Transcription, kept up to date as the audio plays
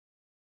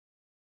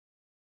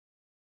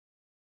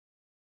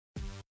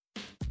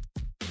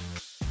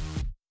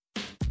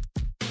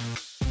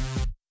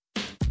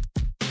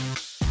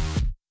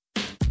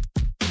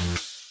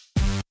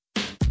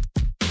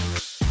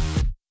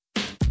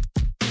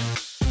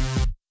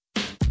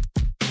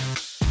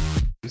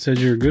You said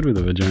you were good with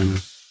a vagina.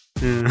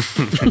 Yeah.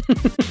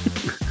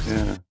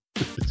 Yeah.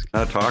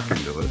 Not talking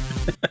to it.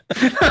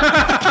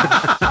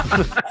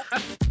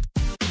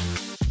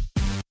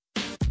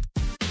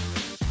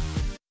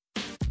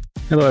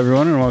 Hello,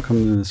 everyone, and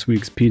welcome to this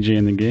week's PJ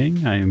and the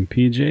Gang. I am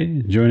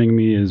PJ. Joining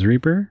me is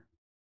Reaper,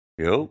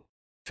 Yo.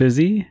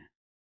 Fizzy,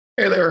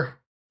 Hey there.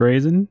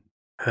 Brazen,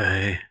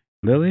 Hey.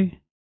 Lily.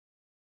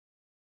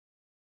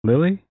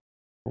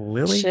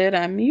 Shit,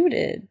 I'm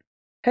muted.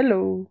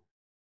 Hello.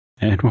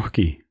 And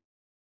Wookie.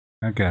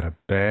 I got a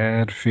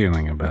bad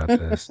feeling about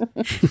this.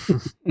 You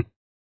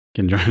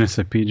can join us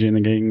at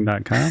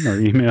pjandthegang.com or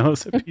email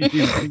us at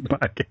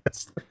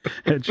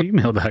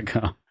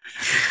pjandthegangpodcast@gmail.com.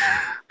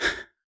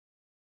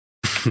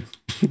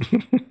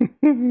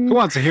 Who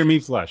wants to hear me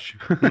flush?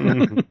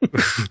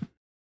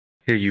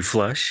 Hear you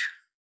flush?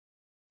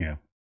 Yeah.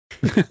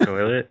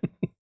 Toilet?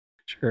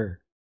 Sure.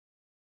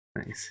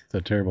 Nice. It's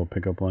a terrible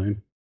pickup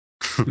line.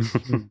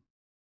 You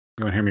want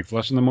to hear me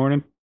flush in the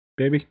morning,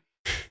 baby?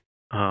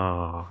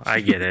 Oh, I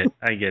get it.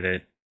 I get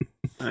it.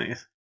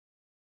 Nice.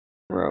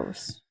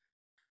 Gross.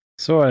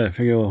 So I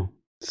figure we'll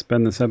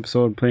spend this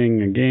episode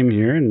playing a game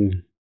here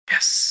and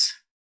Yes.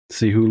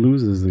 see who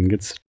loses and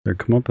gets their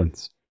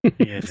comeuppance.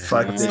 Yeah.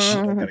 Fuck this shit,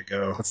 I gotta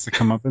go. What's the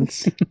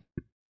comeuppance? Do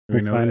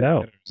We'll find that?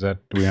 out. Or do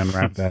we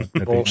unwrap that? at the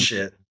end?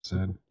 Bullshit.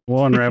 Said?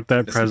 We'll unwrap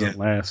that Yes, present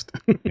yeah. last.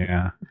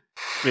 Yeah.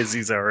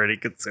 Fizzy's already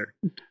concerned.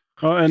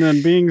 Oh, and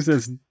then being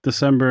it's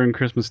December and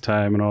Christmas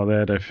time and all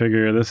that, I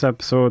figure this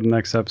episode and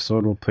next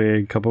episode we'll play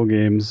a couple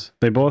games.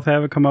 They both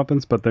have a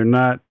comeuppance, but they're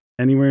not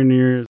anywhere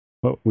near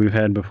what we've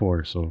had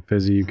before. So,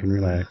 Fizzy, you can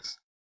relax.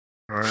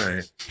 All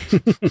right.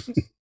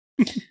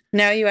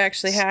 Now you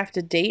actually have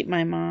to date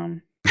my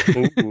mom.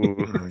 Ooh, Oh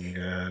my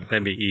god.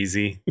 that'd be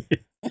easy.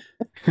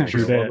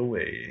 True Go all that. the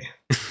way.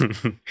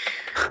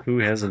 Who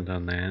hasn't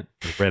done that?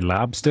 Red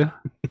Lobster?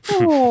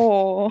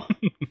 Oh.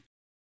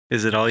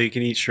 Is it all you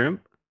can eat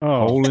shrimp?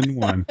 Oh, Hole in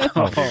one.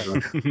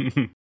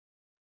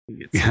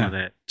 You get some of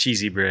that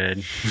cheesy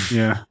bread.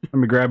 Yeah. Let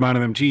me grab one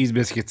of them cheese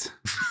biscuits.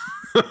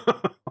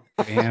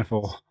 A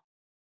handful.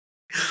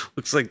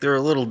 Looks like they're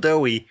a little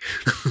doughy.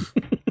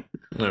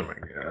 Oh my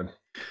god.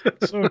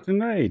 so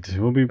tonight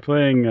we'll be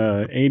playing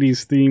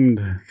 80s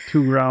themed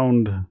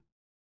 2-round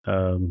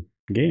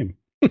game.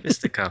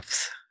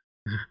 Fisticuffs.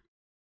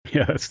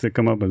 Yeah, that's the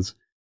comeuppance.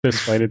 Fist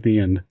fight at the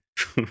end.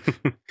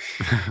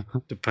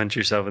 To punch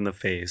yourself in the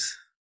face.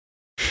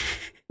 Oh,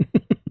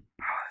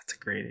 that's a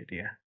great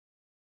idea.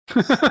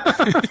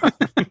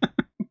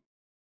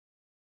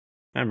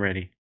 I'm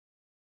ready.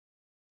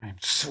 I'm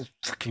so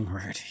fucking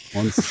ready.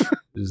 Once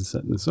is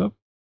setting this up.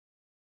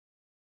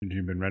 Have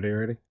you been ready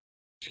already?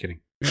 Just kidding.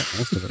 Yeah,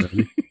 most of it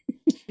ready.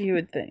 You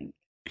would think.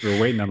 We were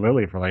waiting on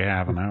Lily for like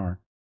half an hour.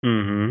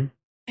 Mm-hmm.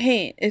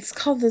 Hey, it's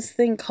called this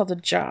thing called a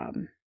job.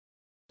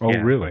 Oh,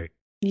 Yeah. really?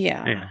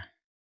 Yeah. Yeah.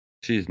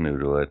 She's new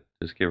to it.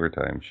 Just give her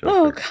time.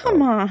 Oh,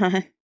 come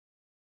on.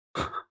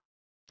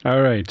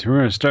 All right, we're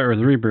going to start with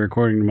Reaper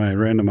according to my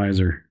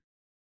randomizer.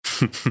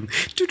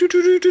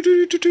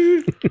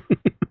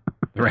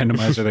 The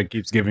randomizer that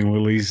keeps giving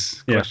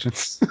Lily's Yeah.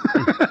 questions.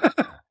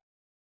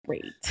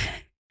 Great.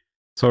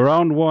 So,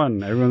 round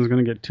one, everyone's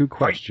going to get 2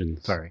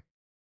 questions. Sorry.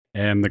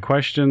 And the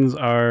questions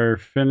are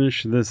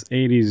finish this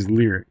 80s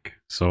lyric.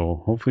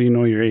 So, hopefully, you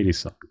know your 80s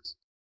songs.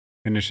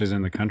 Finishes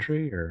in the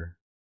country or?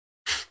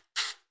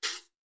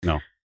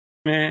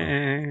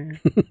 Mm-hmm.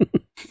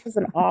 That was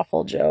an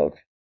awful joke.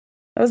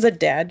 That was a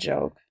dad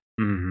joke.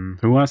 Who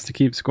wants to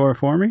keep score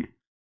for me?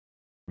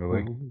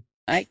 Lily?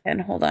 I can.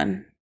 Hold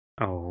on.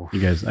 Oh, You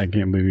guys, I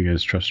can't believe you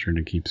guys trust her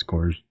to keep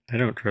scores. I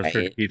don't trust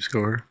her to Right. keep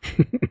score.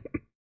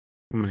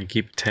 I'm gonna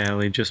keep a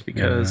tally just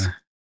because.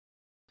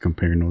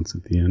 Compare notes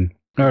at the end.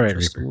 All right,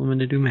 Trust a Reaper. woman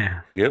to do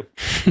math. Yep.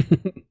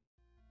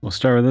 We'll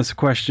start with this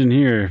question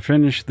here.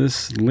 Finish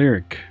this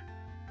lyric.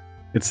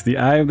 It's the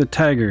eye of the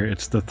tiger.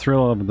 It's the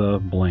thrill of the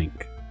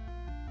blank.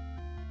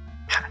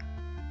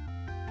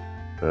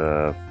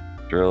 The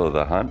thrill of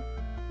the hunt.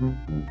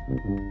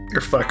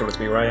 You're fucking with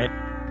me, right?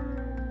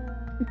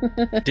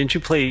 Didn't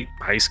you play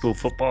high school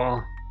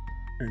football?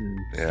 And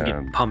Yeah.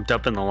 get pumped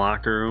up in the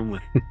locker room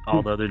with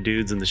all the other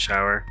dudes in the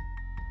shower?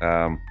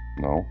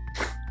 No.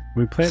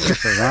 We played it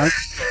for rock.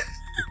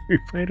 We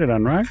played it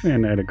on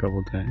Rockman Night a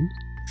couple times.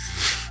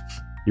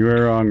 You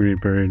are wrong,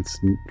 Reaper. It's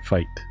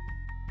fight.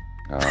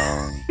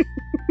 Are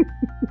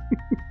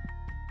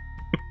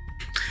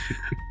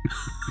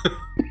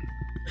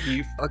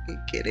you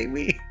fucking kidding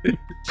me?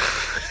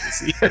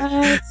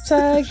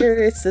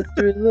 Tiger, it's the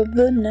thrill of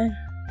the night.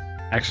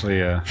 Actually,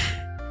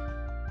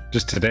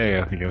 just today,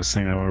 I think I was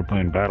saying that we were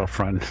playing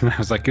Battlefront, and I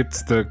was like,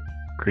 it's the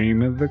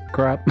cream of the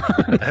crop.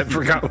 I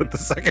forgot what the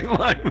second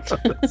line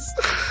was.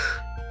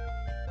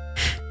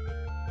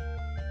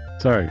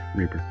 Sorry,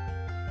 Reaper.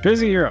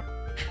 Fizzy, you're up.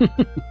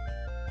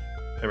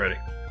 I'm ready.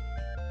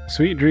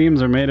 Sweet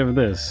dreams are made of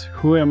this.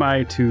 Who am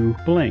I to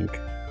blank?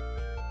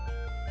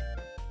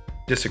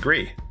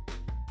 Disagree.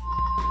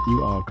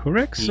 You are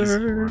correct, Easy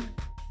sir. one.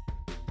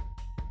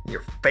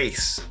 Your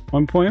face.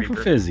 1 point for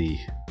Reaper. Fizzy.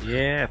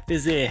 Yeah,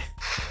 fizzy.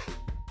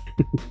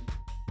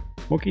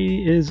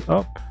 Wookie is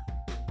up.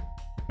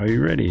 Are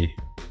you ready?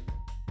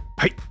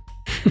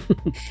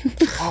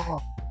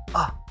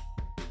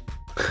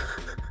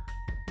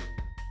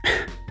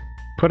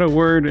 Put a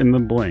word in the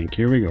blank.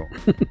 Here we go.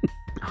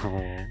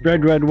 Oh.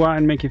 Red, red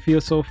wine make you feel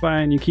so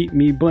fine. You keep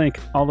me blank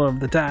all of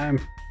the time.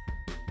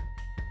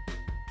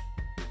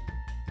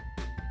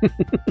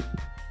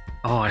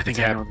 Oh, I think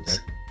It's I know happened, this.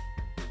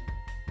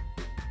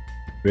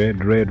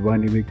 Red, red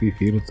wine, you make me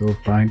feel so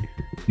fine.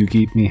 You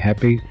keep me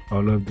happy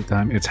all of the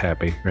time. It's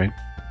happy, right?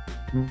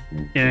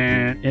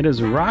 And it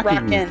is rocking.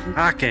 Rockin'.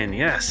 Rockin',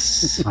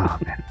 yes. Oh,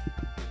 man.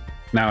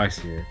 Now I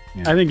see it.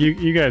 Yeah. I think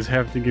you guys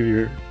have to give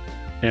your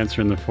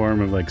answer in the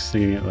form of like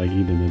singing it like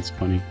Eden. It's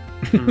funny.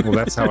 Well,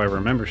 that's how I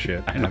remember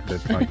shit. I know. Not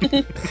that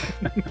funny.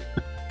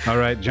 All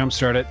right,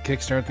 jumpstart it.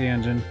 Kickstart the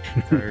engine.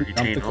 I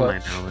retain the all my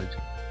clutch. knowledge.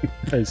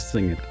 I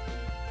sing it.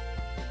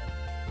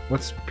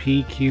 What's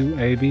P, Q,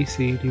 A, B,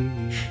 C, D,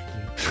 E?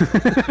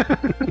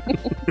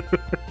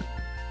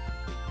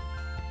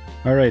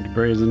 All right,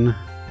 Brazen.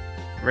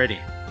 Ready.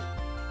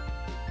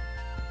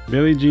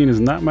 Billie Jean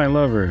is not my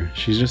lover.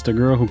 She's just a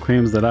girl who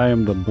claims that I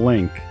am the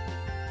blank.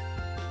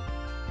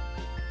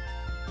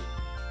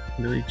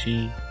 Billie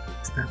Jean.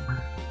 It's not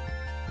mine.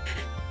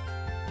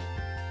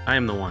 I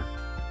am the one.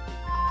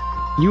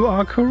 You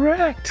are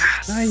correct.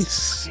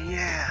 Nice.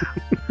 Yeah.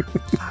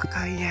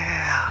 Fucker,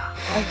 yeah.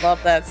 I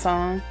love that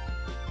song.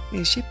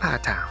 Is she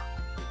part town?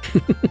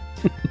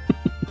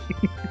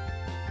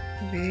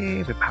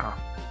 Baby power.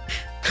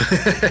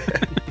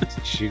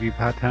 Shitty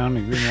pot town.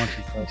 You really want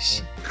to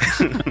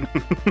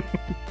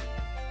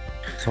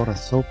soda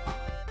soap.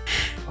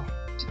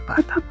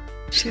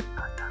 Shit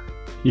part town.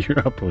 You're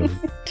up, Liz.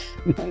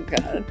 Oh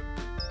god.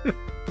 I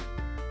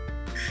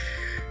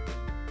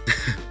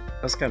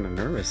was kind of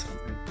nervous.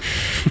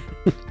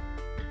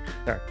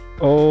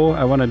 Oh,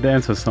 I want to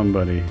dance with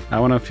somebody. I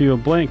want to feel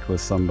blank with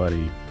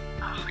somebody.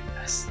 Oh,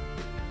 yes.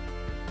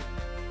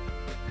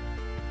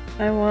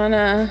 I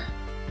wanna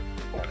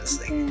What a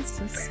sing. dance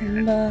with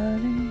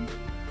somebody.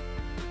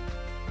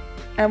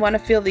 I wanna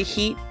feel the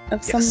heat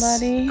of Yes.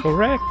 somebody.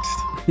 Correct.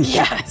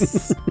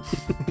 Yes.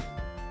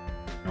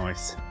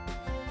 Nice.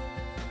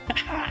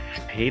 I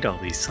hate all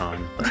these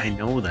songs, but I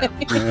know them.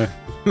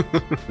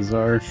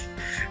 Bizarre.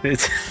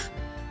 It's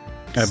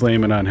I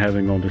blame it on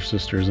having older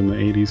sisters in the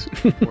 80s.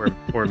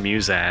 or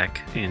Muzak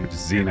in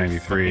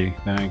Z93.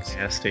 Thanks.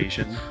 gas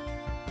station.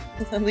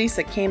 At least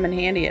it came in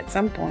handy at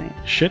some point.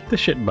 Shit the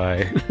shit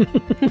by.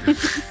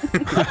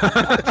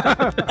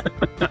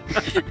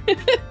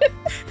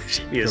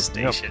 Should be a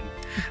station.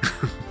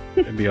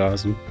 That'd be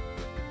awesome.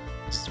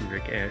 It's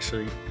Rick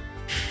Ashley.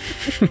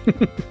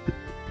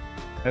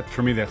 That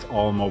for me, that's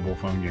all mobile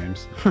phone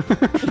games.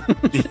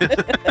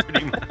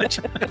 Pretty much.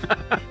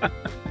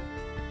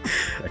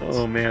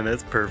 Oh man,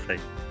 that's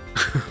perfect.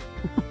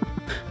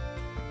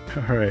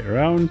 All right,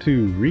 round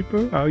 2.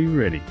 Reaper, are you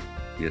ready?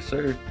 Yes,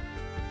 sir.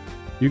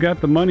 You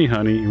got the money,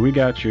 honey. We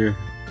got your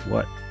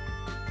what?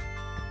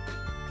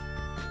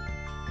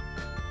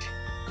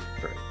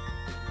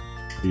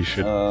 You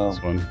should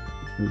this one.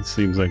 It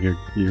seems like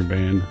your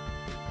band.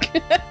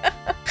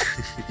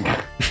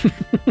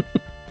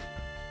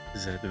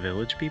 Is that the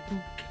Village People?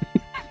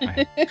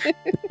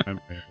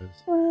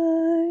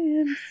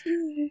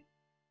 YMCA.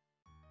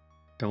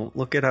 Don't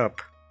look it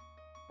up.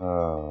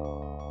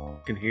 Oh,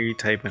 I can hear you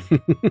typing.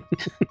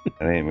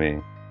 that ain't me.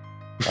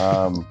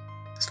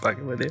 Just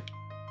fucking with it.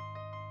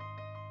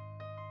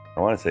 I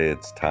want to say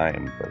it's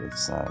time, but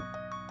it's not.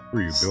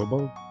 Were you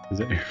Bilbo? Is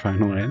that your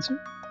final answer?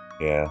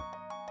 Yeah.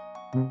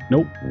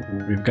 Nope.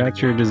 We've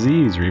got your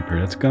disease, Reaper.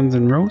 That's Guns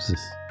N' Roses.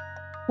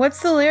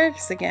 What's the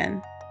lyrics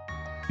again?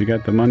 You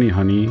got the money,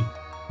 honey.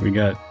 We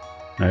got.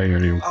 I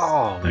already.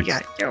 Oh, Thanks. we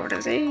got your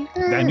disease.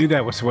 I knew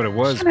that was what it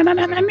was.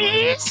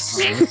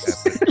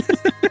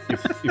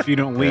 if you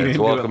don't lead Yeah, it's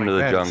into Welcome it to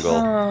like the that, Jungle.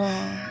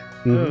 Oh.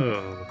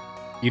 Oh.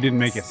 you didn't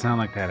make it sound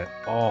like that at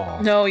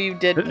all. No, you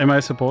didn't. Am I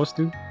supposed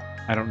to?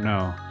 I don't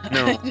know.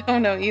 No. I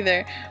don't know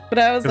either. But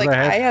I was 'Cause like,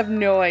 I I have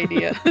no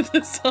idea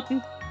this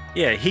song.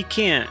 Yeah, he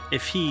can't.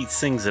 If he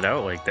sings it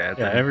out like that,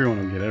 Yeah, then, everyone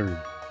will get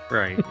everything.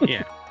 right.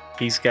 Yeah,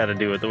 he's got to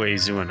do it the way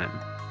he's doing it.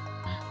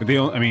 But the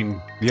other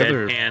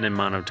Deadpan and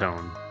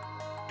monotone.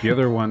 the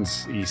other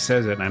ones he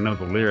says it, and I know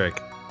the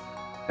lyric,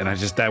 and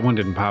that one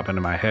didn't pop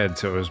into my head,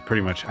 so it was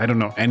pretty much I don't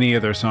know any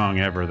other song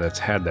ever that's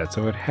had that,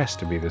 so it has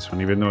to be this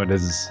one, even though it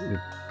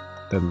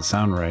doesn't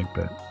sound right.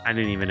 But I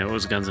didn't even know it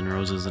was Guns N'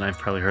 Roses, and I've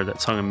probably heard that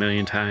song a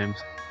million times.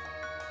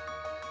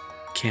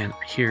 Can't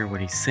hear what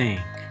he's saying.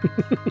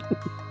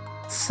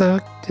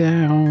 Suck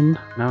down.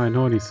 Now I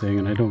know what he's saying,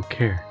 and I don't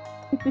care.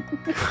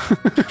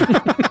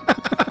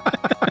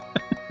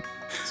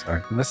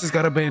 sorry, unless it's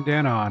got a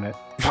bandana on it.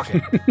 Fuck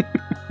it.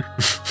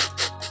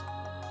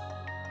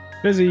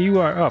 Busy, you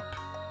are up.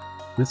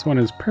 This one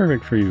is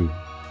perfect for you.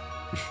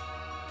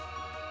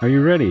 Are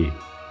you ready?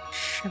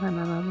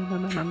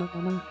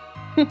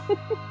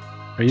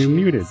 Are you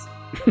muted?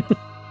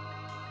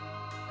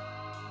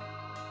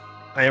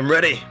 I am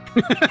ready.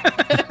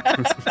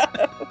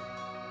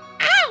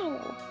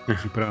 Ow! You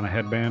put on a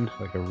headband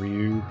like a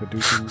Ryu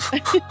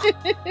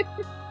Hadouken.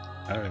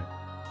 Alright.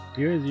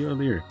 Here is your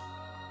lyric.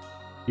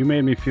 You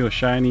made me feel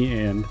shiny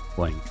and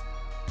blank.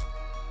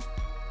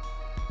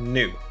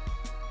 New.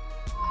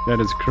 That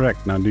is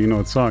correct. Now, do you know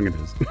what song it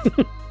is?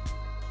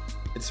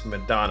 It's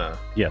Madonna.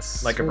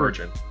 Yes. Like a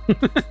virgin.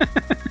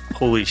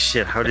 Holy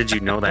shit! How did you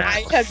know that?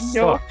 I have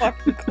no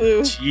fucking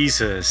clue.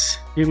 Jesus.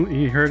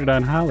 He heard it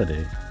on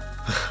Holiday.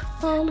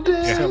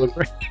 Holiday.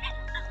 Celebrate.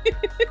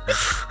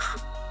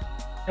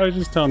 I was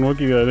just telling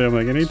Wookie that I'm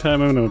like,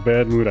 anytime I'm in a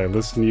bad mood, I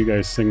listen to you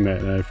guys sing that,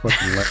 and I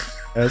fucking laugh.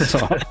 That's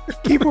all.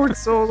 Keyboard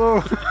solo.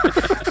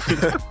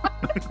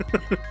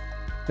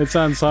 It's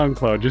on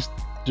SoundCloud.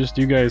 Just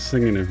you guys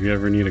singing if you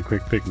ever need a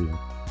quick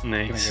pick-me-up.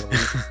 Nice.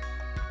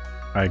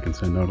 I can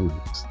send out a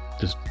links.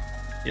 Just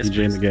Yes,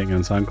 DJ and please. the Gang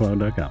on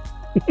SoundCloud.com.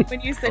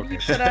 When you said he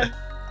put on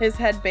his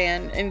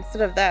headband,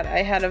 instead of that,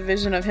 I had a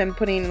vision of him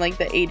putting like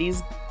the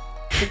 80s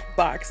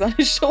box on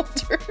his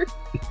shoulder.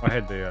 I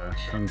had the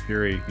Kung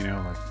Fury, you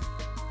know, like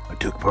I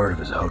took part of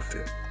his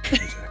outfit.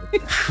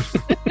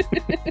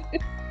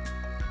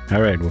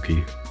 All right,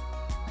 Wookie.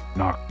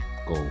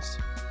 Knuckles.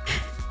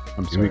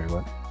 I'm Here we sorry,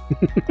 what?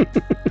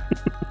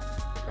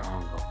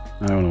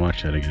 I want to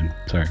watch that again.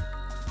 Sorry.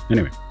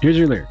 Anyway, here's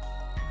your lyric.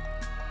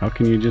 How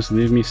can you just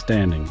leave me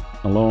standing,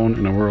 alone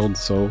in a world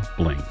so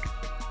blank?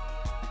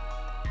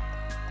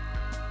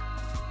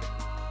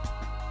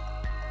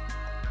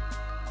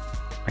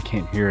 I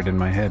can't hear it in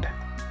my head.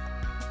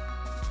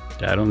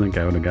 I don't think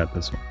I would have got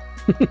this one.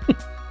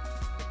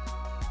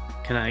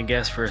 Can I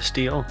guess for a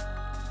steal?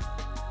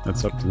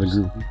 That's up to the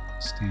group.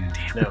 Stand.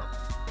 No.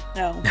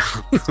 No.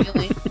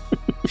 Really?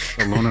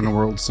 Alone in a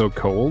world so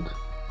cold?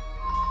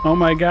 Oh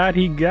my god,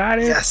 he got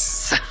it!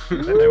 Yes.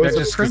 That's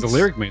just because the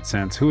lyric made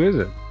sense. Who is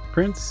it?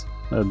 Prince?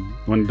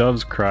 When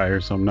Doves Cry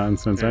or some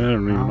nonsense. I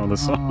don't even know the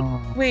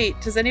song. Wait,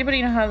 does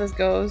anybody know how this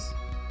goes?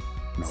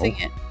 No. Sing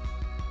it.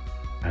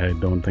 I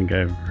don't think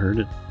I've heard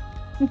it.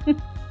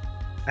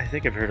 I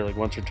think I've heard it like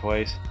once or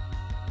twice.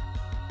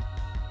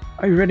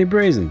 Are you ready,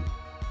 Brazen?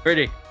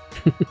 Ready?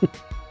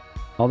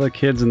 All the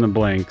kids in the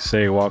blank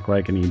say walk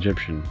like an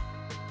Egyptian.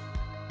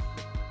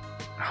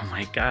 Oh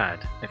my god.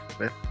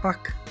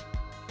 Fuck.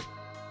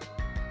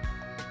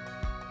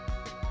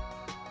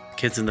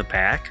 Kids in the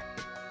pack?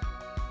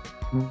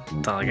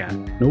 That's all I got.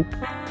 Nope.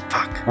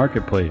 Fuck.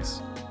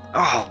 Marketplace.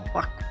 Oh,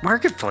 fuck.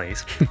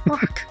 Marketplace.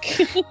 Fuck.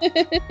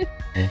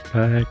 Walk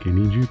like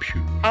an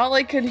Egyptian. All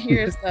I could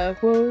hear is the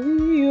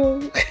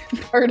whoa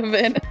part of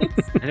it.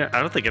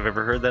 I don't think I've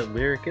ever heard that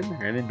lyric in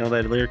there. I didn't know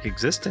that lyric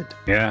existed.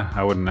 Yeah,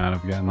 I would not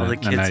have gotten All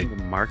that. the And kids in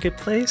the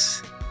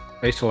marketplace?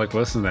 I used to like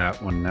listen to that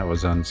when that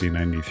was on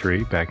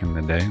Z93 back in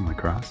the day in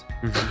lacrosse.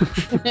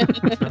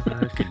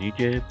 Like an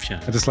Egyptian.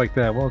 I just like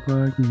that. Walk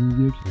like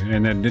an Egyptian.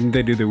 And then didn't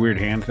they do the weird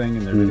hand thing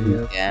in their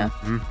video? Yeah.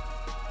 Mhm.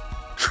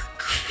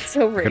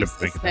 So Could have racist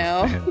taken that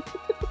now. in my head.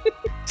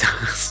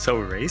 So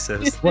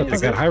racist. What? They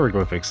got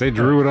hieroglyphics. They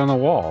drew it on the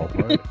wall.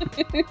 What?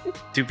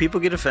 Do people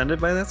get offended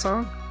by that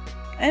song?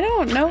 I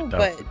don't know,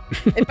 but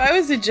if I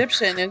was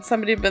Egyptian and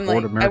somebody had been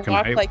Bored like, American I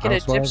walk like an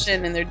Housewives?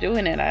 Egyptian and they're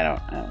doing it, I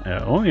don't know.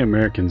 Yeah, only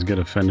Americans get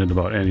offended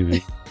about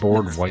anything.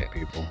 Bored That's white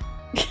true. people.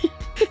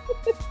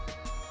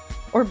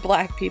 Or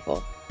black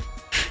people.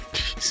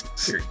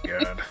 Jesus. Dear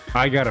God.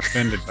 I got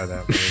offended by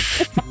that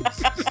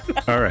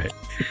word. All right.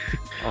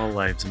 All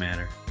lives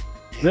matter.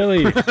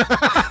 Lily.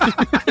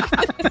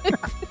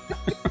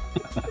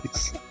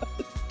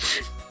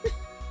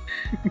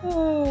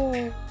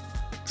 Oh.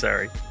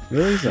 Sorry.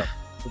 Lily's up.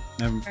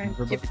 Alright,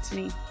 give it to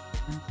me.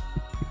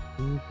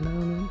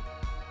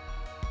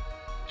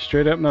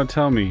 Straight up now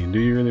tell me, do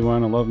you really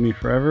want to love me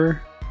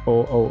forever?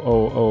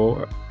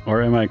 Oh,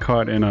 or am I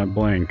caught in a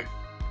blank?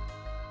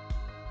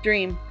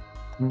 Dream.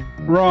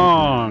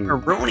 Wrong!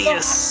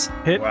 Erroneous.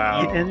 Hit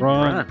Wow. and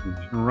Run.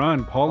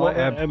 Run, Paula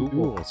Paula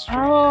Abdul. Abdul.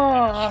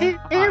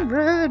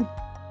 Oh.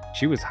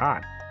 She was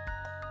hot.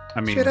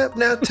 I mean, Shut up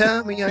now,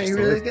 tell me, are you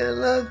really gonna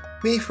love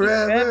me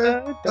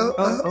forever?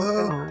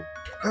 Oh.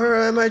 Or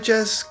am I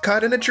just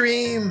caught in a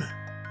dream?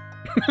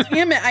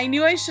 Damn it. I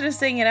knew I should have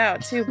sang it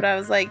out too, but I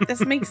was like,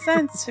 this makes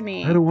sense to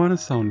me. I don't want to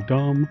sound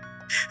dumb.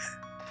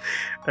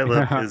 I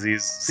love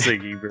Izzy's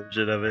singing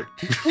version of it.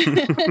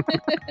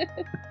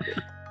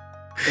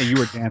 hey, you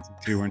were dancing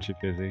too, weren't you,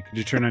 Fizzy? Could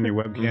you turn on your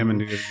webcam and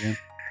do it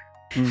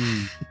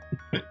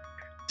again?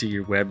 Do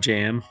your web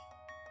jam.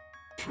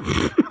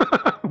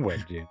 Web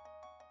jam.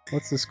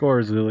 What's the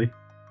scores, Lily?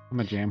 I'm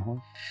a jam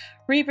horse.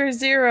 Reaper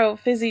 0,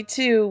 Fizzy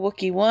 2,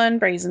 Wookie 1,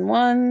 Brazen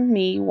 1,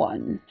 me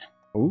 1.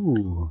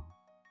 Ooh.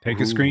 Take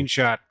a Ooh.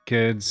 screenshot,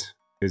 kids.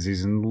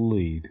 Fizzy's in the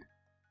lead.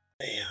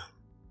 Damn.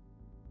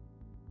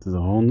 This is a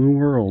whole new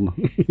world.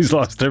 He's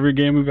lost every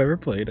game we've ever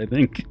played, I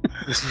think.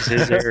 This is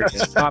his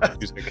arrogance. Pop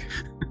music.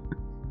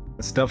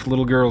 The stuff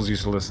little girls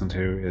used to listen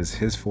to is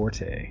his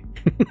forte.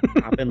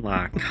 Pop and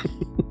lock.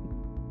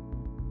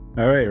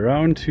 All right,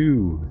 round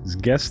 2 is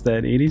guess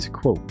that 80s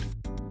quote.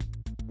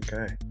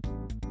 Okay.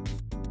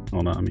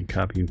 Hold on, let me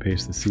copy and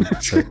paste the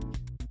sequence.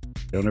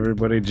 Don't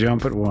everybody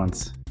jump at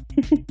once.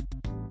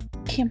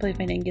 Can't believe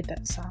I didn't get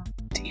that song.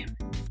 Damn.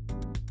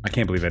 I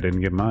can't believe I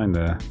didn't get mine.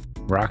 The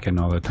rockin'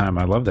 all the time.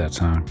 I love that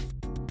song.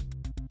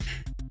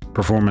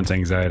 Performance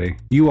anxiety.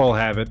 You all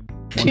have it.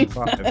 1 to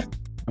 5.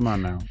 Come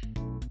on now.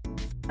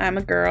 I'm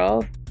a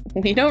girl.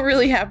 We don't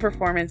really have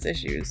performance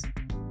issues.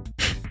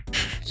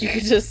 You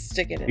could just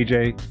stick it in.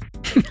 PJ,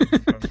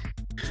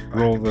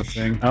 roll the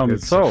thing.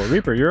 So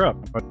Reaper, you're up.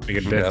 About to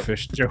make a dead Yep.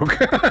 fish joke.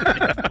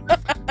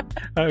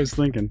 I was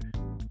thinking.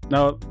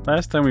 Now,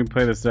 last time we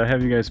played this, did I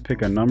have you guys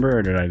pick a number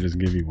or did I just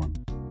give you one?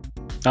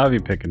 I'll have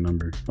you pick a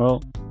number.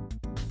 Well,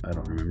 I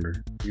don't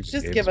remember. You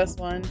Just gave give us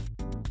one.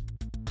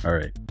 All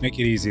right. Make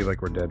it easy,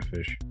 like we're dead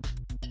fish.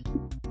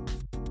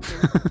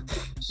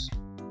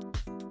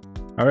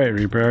 All right,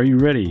 Reaper, are you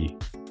ready?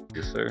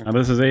 Yes, sir. Now,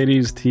 this is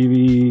 80s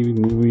TV,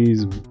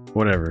 movies,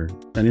 whatever.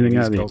 Anything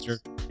out of the culture.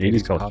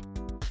 80s culture.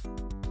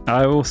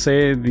 I will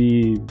say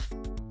the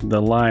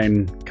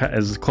line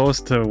as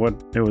close to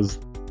what it was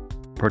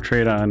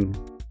portrayed on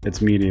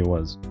its media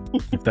was,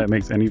 if that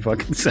makes any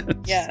fucking sense.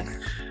 Yes.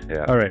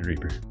 Yeah. All right,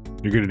 Reaper.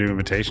 You're gonna do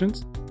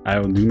invitations? I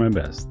will do my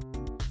best.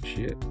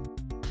 Shit.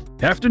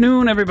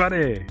 Afternoon,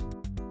 everybody.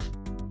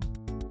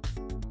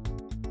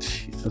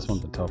 This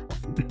one's a tough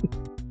one.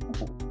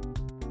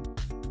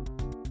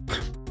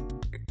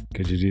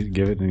 Could you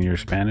give it in your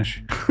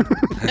Spanish?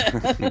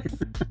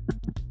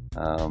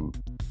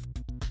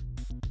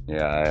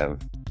 Yeah, I have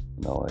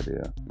no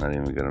idea. Not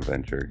even gonna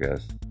venture a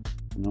guess.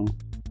 No.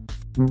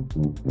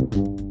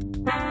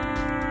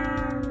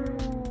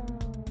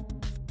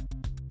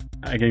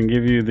 I can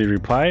give you the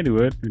reply to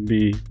it. It'd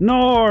be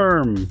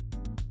Norm.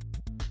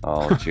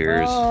 Oh,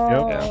 cheers.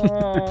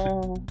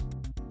 Oh.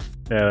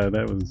 Yeah,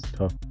 that was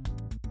tough.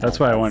 That's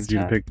Oh, why I that's wanted you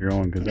to tough. pick your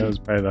own, because that was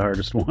probably the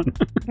hardest one.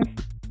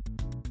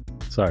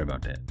 Sorry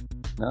about that.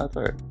 No, it's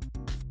alright.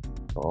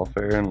 All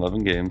fair and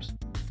loving games.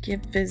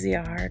 Give Fizzy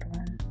a hard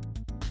one.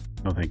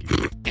 No, thank you.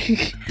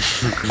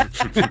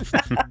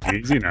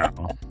 Easy now.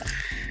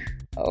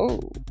 Oh.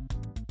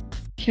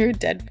 You're a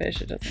dead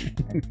fish. It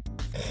doesn't matter.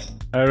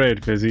 All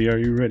right, Fizzy, are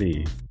you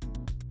ready?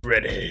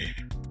 Ready.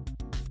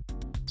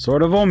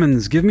 Sword of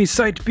Omens, give me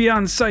sight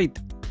beyond sight.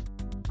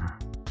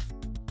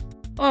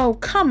 Oh,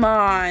 come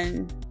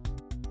on.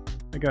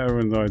 That guy,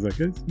 everyone's always like,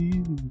 it's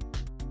easy.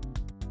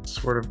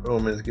 Sword of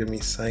Omens give me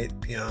sight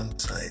beyond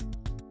sight.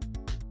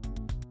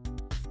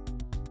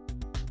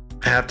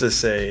 I have to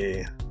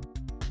say,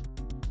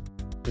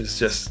 it's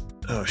just,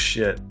 oh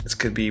shit. This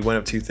could be one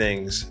of two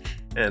things.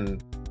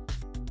 And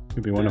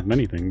Could be one of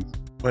many things.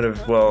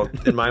 well,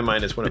 in my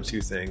mind, it's one of two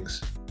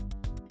things.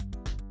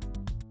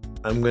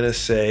 I'm gonna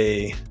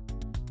say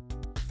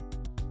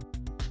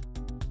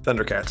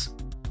Thundercats.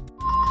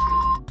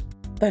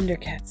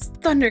 Thundercats.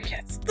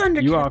 Thundercats.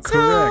 Thundercats. You are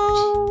correct.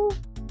 Oh.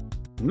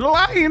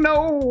 I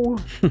know.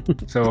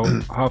 So,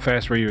 how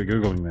fast were you at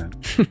Googling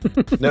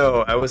that?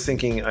 No, I was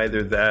thinking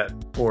either that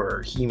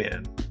or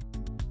He-Man.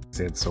 It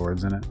had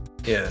swords in it.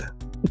 Yeah.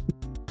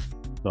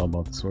 It's all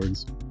about the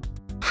swords.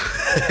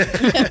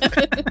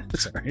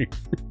 Sorry.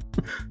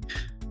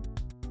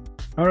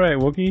 All right,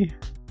 Wookie.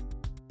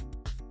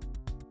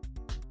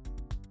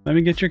 Let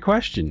me get your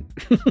question.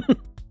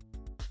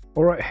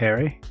 All right,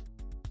 Harry.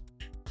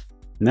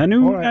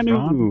 Nanu, All right,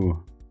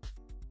 Nanu.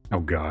 Oh,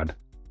 God.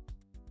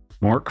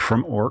 Mork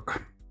from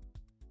Orc.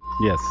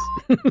 Yes.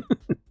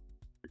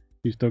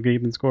 You still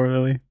keeping score,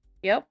 Lily?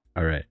 Yep.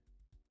 All right.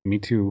 Me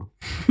too.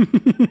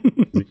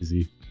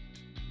 Easy.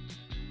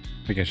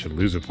 I think I should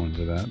lose a point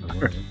for that. but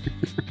whatever.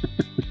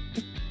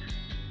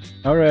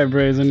 All right,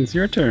 Brazen, it's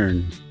your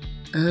turn.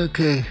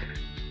 Okay.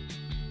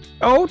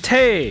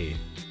 Otay.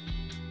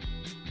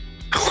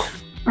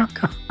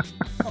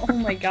 Oh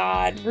my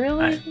god.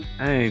 Really?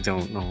 I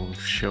don't know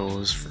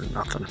shows for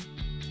nothing.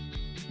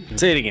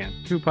 Say it again.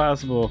 Two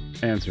possible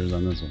answers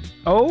on this one.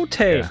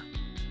 Otay. Yeah.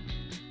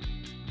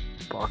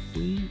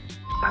 Buckwheat?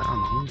 I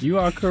don't know. You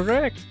are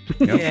correct.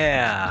 Yep.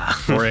 Yeah.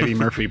 Or Eddie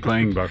Murphy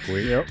playing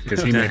Buckwheat. Yep.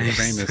 Because he made it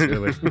famous,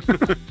 really.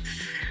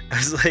 I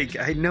was like,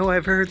 I know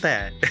I've heard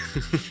that.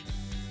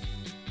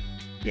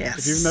 Yes.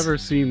 If you've never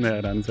seen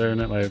that on Saturday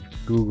Night Live,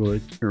 Google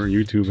it or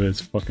YouTube it.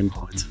 It's fucking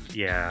Oh, fun.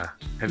 yeah.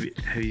 Have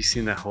you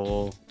seen that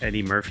whole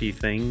Eddie Murphy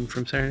thing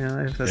from Saturday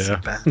Night Live? That's Yeah.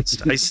 the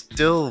best. I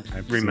still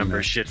I've seen remember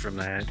that. shit from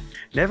that.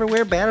 Never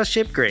wear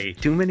Battleship Gray.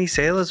 Too many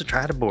sailors will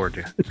try to board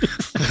you.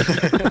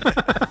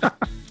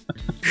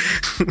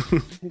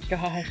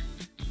 God.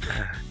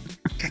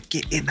 Gotta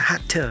get in the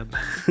hot tub.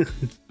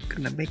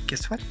 Gonna make you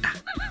sweat.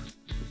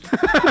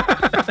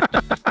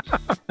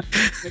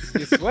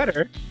 Your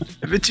sweater.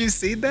 Haven't you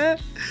seen that?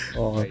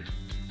 Oh,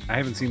 I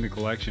haven't seen the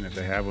collection if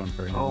they have one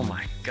for Oh anyone.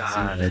 my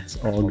god. it's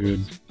all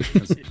good.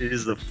 It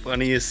is the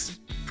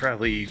funniest,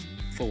 probably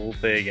full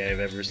thing I've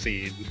ever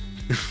seen.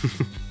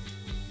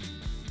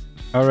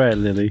 All right,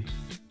 Lily.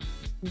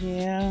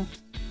 Yeah.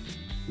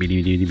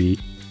 Beep.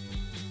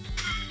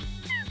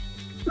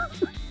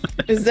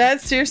 Is that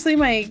seriously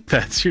my...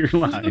 That's your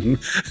line.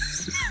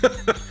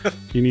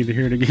 You need to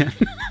hear it again.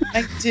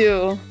 I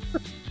do.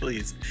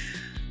 Please.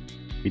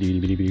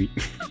 Beep.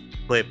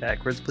 Play it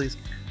backwards, please.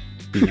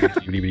 Beep.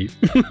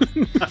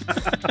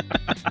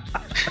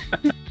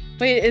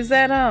 Wait, is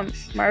that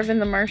Marvin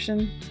the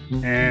Martian?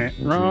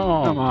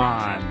 Wrong. Come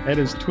on. That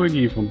is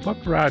Twiggy from Buck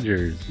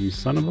Rogers, you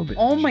son of a bitch.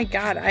 Oh my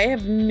god, I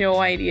have no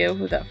idea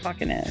who that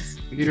fucking is.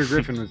 Peter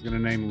Griffin was going to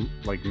name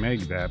like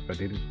Meg that, but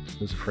he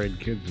was afraid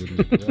kids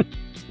wouldn't do that.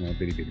 Yeah,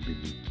 bitty, bitty,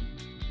 bitty.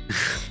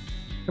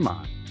 Come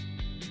on.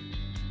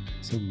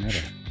 So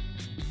meta.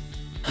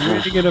 You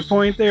ready to get a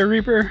point there,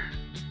 Reaper?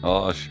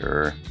 Oh,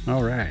 sure.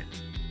 All right.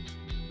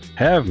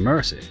 Have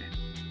mercy.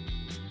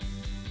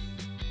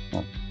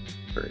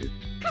 Great.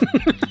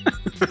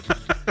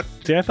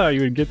 See, I thought you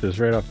would get this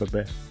right off the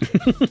bat.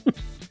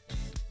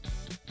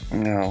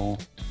 No.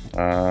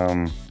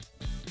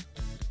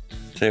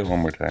 Say it one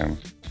more time.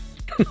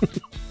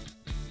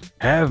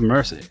 Have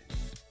mercy.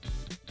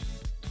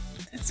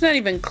 It's not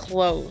even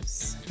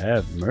close.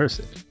 Have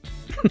mercy.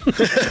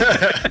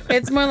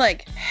 It's more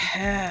like,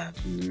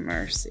 have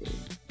mercy.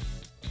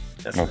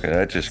 Okay,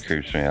 that just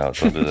creeps me out.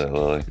 Don't do that,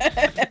 Lily.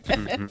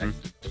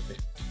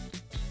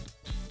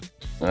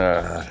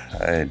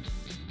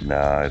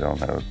 I don't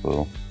have a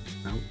clue.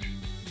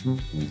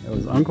 That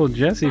was Uncle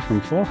Jesse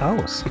from Full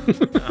House.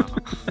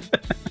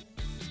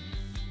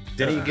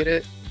 Didn't you get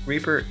it,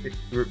 Reaper?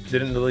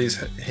 Didn't Lily's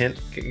hint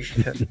give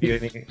you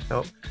any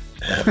help?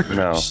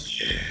 No.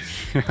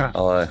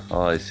 All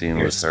I seen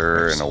was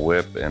her and a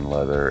whip and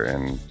leather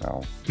and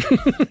no.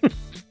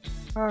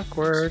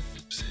 Awkward.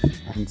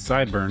 And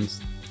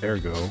sideburns.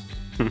 Ergo,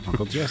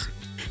 Uncle Jesse.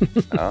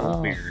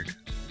 Oh, Weird.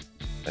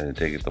 I didn't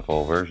take it the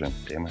full version.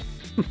 Damn it.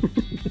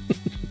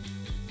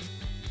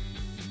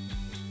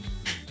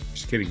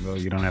 Just kidding, Will.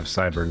 You don't have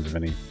sideburns of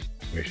any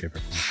way, shape, or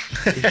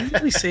form. Did you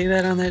really say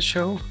that on that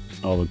show?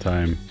 All the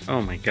time.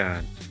 Oh my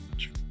god.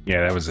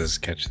 Yeah, that was his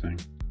catch thing.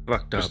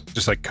 Fucked up.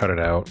 Just like cut it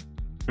out.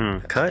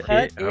 Cut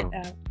Cut it it out.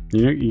 out.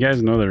 You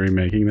guys know they're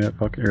remaking that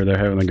or they're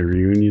having like a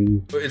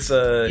reunion. It's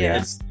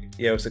Yeah.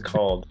 what's it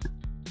called?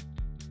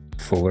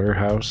 Fuller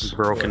House.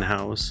 Broken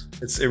house.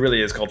 It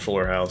really is called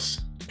Fuller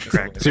House.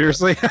 Correct.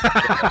 Seriously?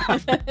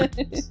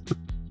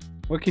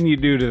 What can you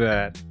do to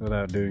that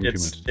without doing too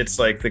much? It's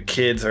like the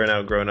kids are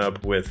now grown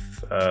up with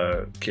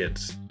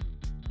kids.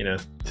 You know.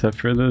 Except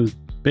for the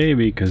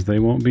baby, because they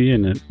won't be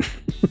in it.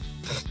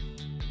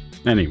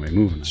 Anyway,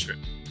 moving on. Sure.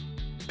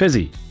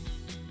 Fizzy.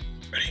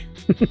 Ready.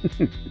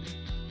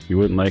 You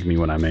wouldn't like me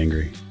when I'm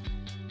angry.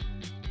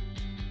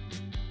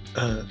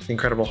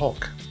 Incredible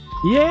Hulk.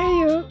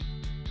 Yeah.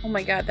 Oh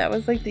my god, that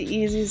was like the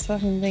easiest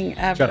fucking thing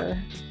ever.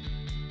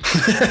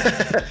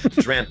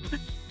 It's random.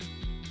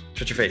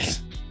 Shut your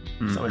face.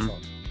 It's not my fault.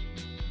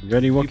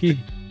 Ready, Wookie?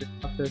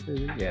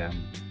 Yeah.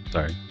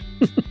 Sorry.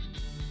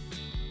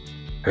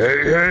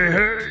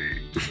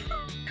 Hey!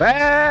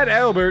 Bad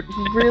Albert!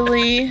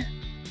 Really?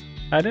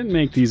 I didn't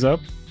make these up.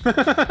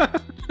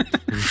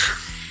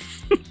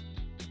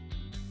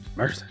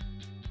 Mercy.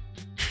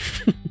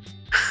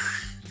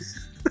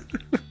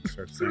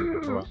 Start saying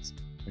it once.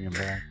 Bring him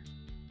back.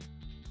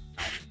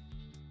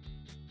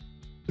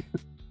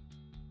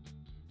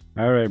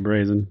 All right,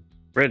 Brazen.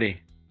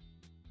 Ready.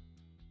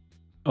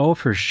 Oh,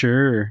 for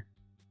sure.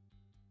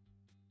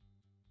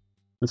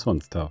 This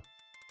one's tough.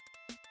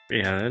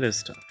 Yeah, that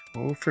is tough.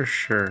 Oh, for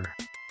sure.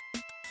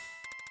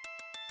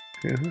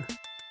 Yeah.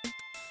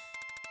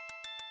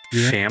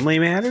 Yeah. Family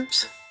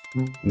Matters?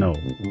 No.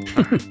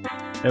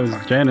 That was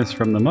Janice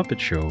from The Muppet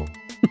Show.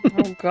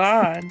 Oh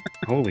god.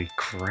 Holy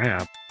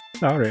crap.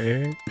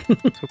 Sorry.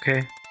 It's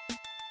okay.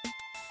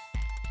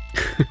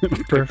 Could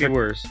be Perfect.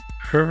 worse.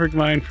 Perfect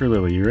line for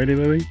Lily. You ready,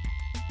 Lily?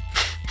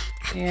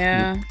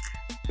 Yeah.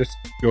 Just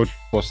go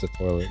flush the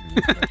toilet.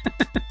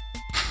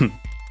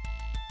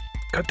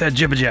 Cut that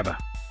jibba jabba.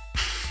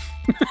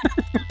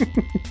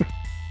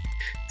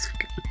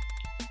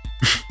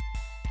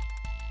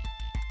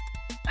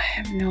 I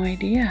have no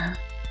idea.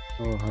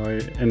 Oh, how I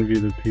envy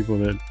the people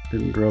that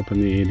didn't grow up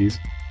in the 80s.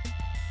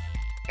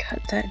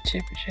 Cut that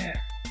jibber jab.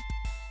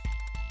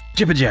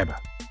 Jibba jabba.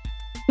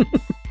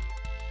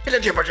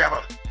 Jibber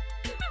jabber.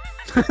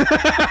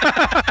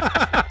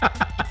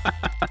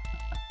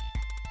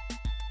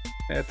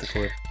 That's a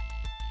clip.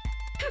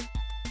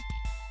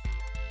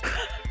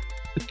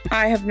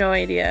 I have no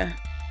idea.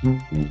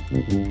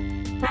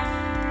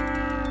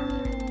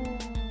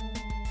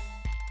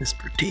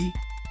 Mr. T.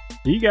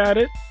 You got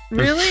it.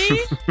 Really?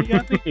 You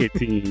got the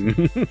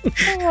 18.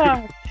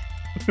 Fuck.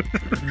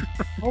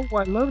 Oh,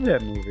 I love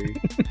that movie.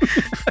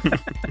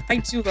 I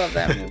do love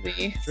that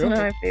movie. It's one of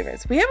my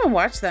favorites. We haven't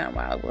watched that in a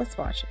while. Let's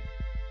watch it.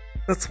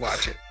 Let's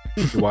watch it.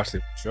 You watch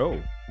the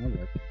show.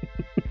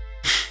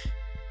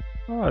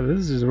 Oh,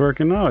 this is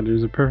working out.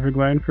 There's a perfect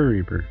line for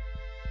Reaper.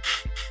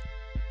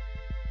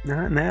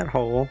 Not in that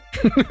hole.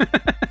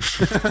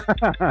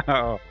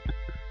 Oh.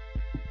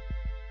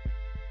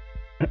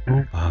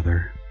 Oh,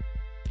 bother.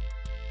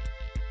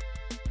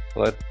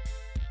 What?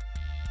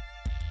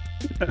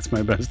 That's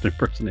my best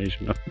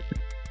impersonation of it.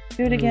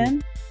 Do it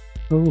again.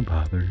 Oh,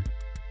 bother.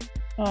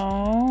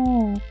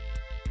 Oh.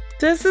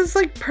 This is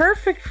like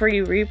perfect for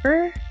you,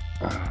 Reaper.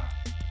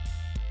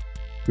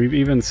 We've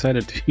even said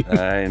it to you.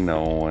 I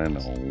know.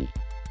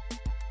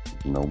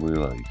 Nobody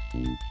likes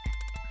me.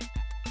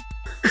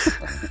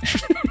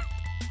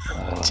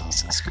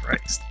 Jesus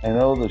Christ. I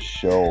know the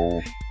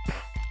show.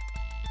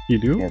 You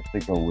I do? can't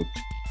think of which.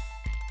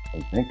 I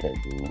think I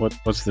do.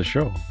 What's the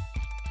show?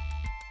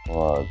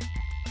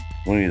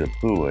 Winnie the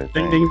Pooh, I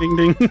think. Ding ding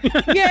ding ding.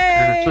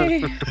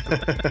 Yay!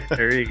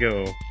 There you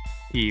go,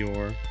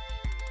 Eeyore.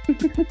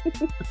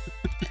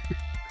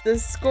 The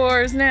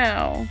scores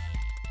now.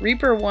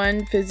 Reaper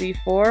 1, Fizzy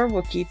 4,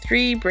 Wookie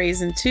 3,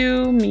 Brazen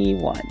 2, me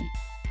 1.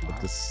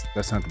 But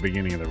that's not the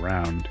beginning of the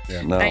round.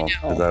 Yeah. No, I know.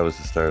 because I was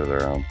the start of the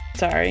round.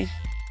 Sorry.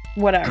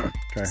 Whatever.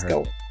 Try Let's hard.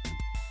 go.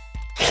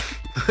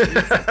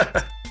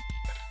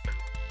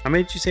 How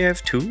many did you say I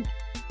have? 2?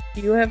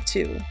 You have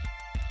 2.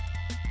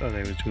 Oh,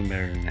 they were doing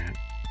better than that.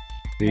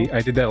 See,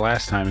 I did that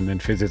last time, and then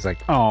Fizz is like,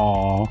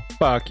 "Oh,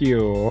 fuck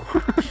you."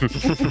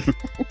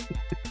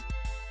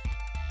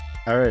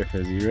 All right,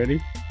 Fizz, you ready?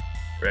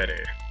 Ready.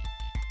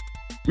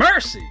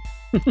 Mercy.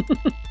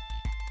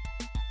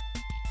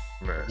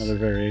 Another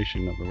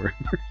variation of the word.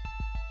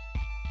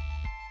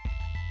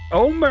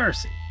 Oh,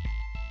 mercy.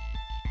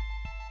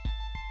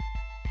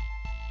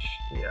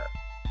 Yeah.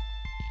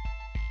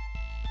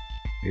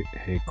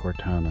 Hey,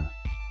 Cortana.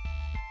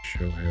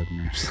 Show have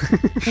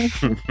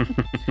mercy.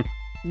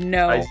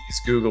 No. I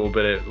used Google,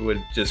 but it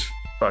would just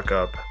fuck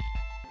up.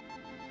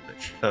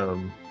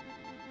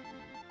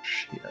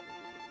 Shit.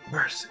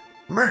 Mercy.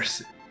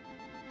 Mercy.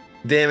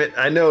 Damn it.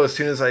 I know as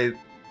soon as I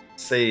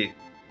say,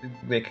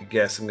 make a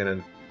guess, I'm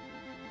gonna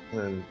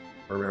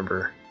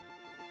remember.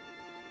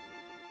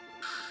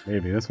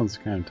 Maybe this one's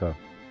kind of tough.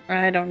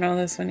 I don't know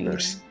this one either.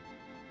 Mercy.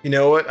 You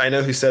know what? I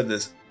know who said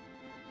this.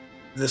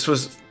 This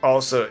was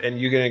also, and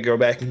you're gonna go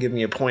back and give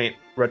me a point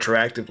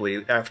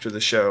retroactively after the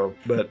show,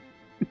 but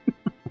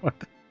What?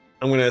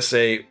 I'm gonna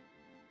say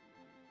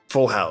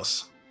Full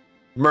House.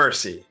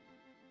 Mercy.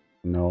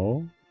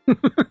 No.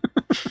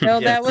 No,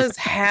 Yes. that was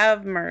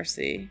Have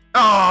Mercy.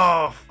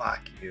 Oh,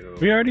 fuck you.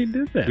 We already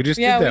did that. We just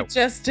Yeah, did we that.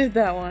 just did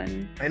that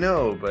one. I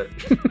know, but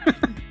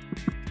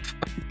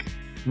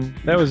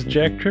That was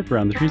Jack Tripper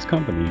on Three's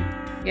Company.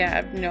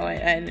 Yeah, no,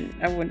 I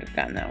wouldn't have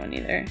gotten that one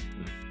either.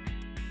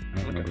 I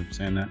don't remember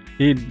saying that.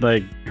 He'd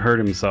like hurt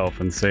himself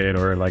and say it,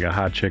 or like a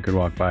hot chick would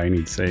walk by and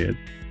he'd say it.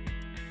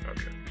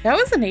 That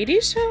was an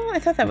 80s show? I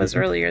thought that was Mhm.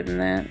 earlier than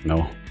that.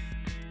 No.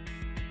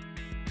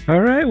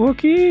 All right,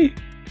 Wookie.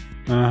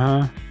 Uh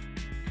huh.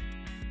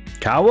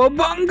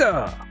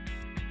 Cowabunga!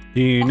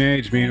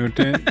 Teenage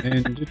Mutant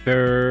Ninja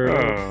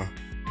Turtles.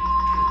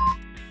 Oh.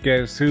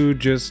 Guess who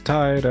just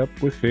tied up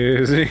with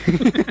Fizzy?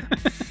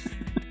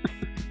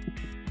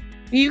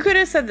 You could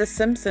have said The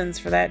Simpsons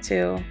for that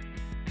too.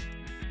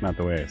 Not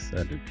the way I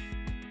said it.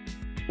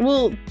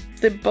 Well,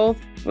 they both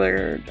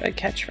were a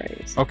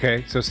catchphrase.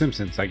 Okay, so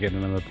Simpsons, I get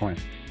another point.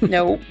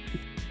 Nope.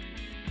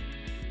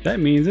 That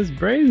means it's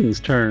Brazen's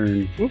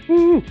turn.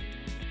 Woohoo!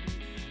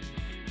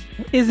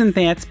 Isn't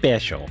that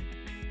special?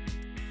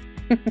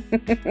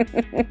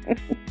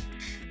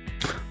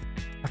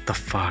 What the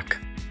fuck?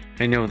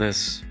 I know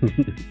this.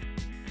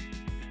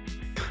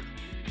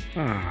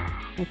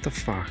 What the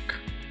fuck?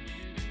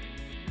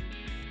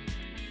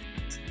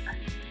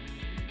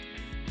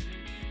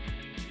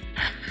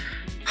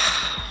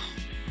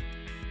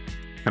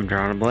 I'm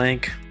drawing a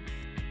blank.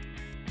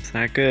 It's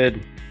not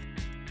good.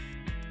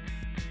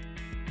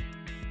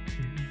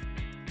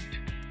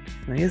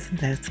 Why isn't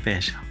that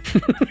special?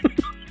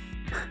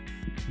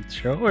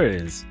 Sure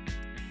is.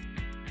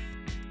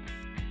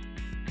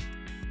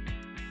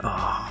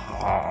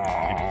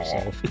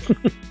 Oh.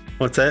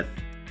 What's that?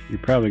 You're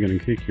probably gonna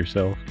kick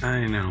yourself.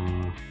 I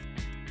know.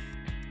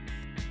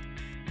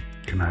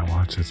 Can I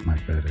watch? That's my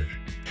fetish.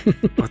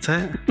 What's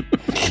that?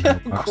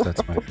 Can I watch?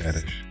 That's my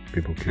fetish.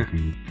 People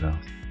kicking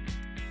themselves.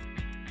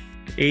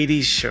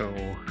 80s show.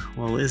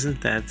 Well, isn't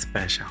that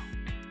special?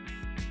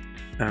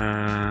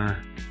 Not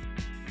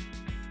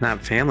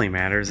Family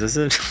Matters, is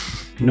it?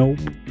 Nope.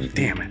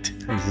 Damn it.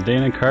 It's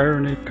Dana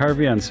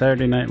Carvey on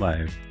Saturday Night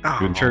Live. Oh,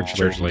 Good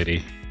church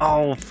lady.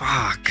 Oh,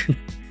 fuck.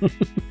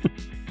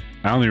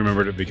 I only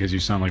remembered it because you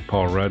sound like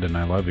Paul Rudd and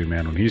I Love You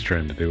Man when he's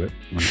trying to do it.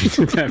 When he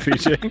did that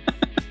VJ.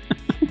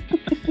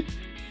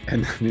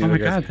 And then the Oh other my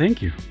guy's god,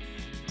 thank you.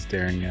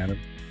 staring at him.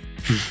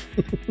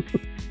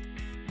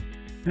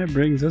 That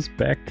brings us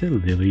back to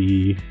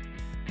Lily.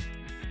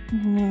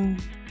 Mm.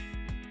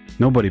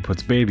 Nobody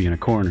puts baby in a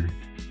corner.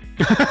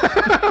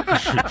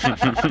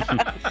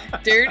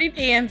 Dirty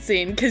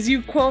Dancing, because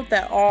you quote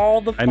that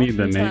all the I need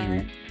the fucking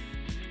name. time.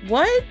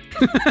 What?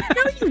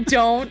 No, you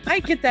don't. I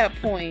get that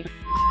point.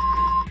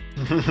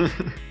 Do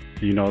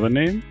you know the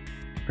name?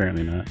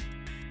 Apparently not.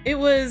 It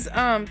was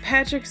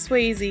Patrick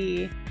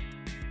Swayze.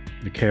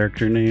 The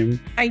character name?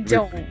 I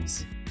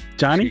don't.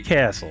 Johnny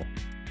Castle.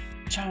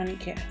 Johnny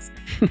Cass.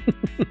 Yeah,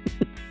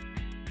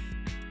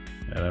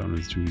 that one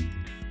was too easy.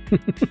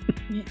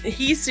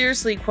 He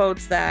seriously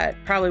quotes that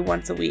probably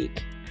once a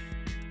week.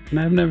 And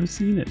I've never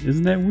seen it.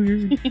 Isn't that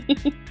weird?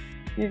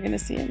 You're gonna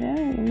see it now,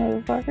 you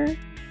motherfucker.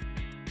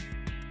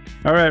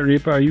 All right,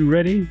 Reaper, are you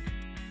ready?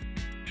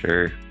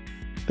 Sure.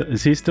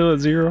 Is he still at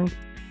 0?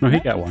 No, he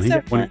No, got one. He he's got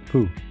at one one. at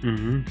Pooh.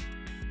 Mm-hmm.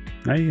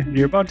 Now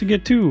you're about to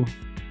get 2.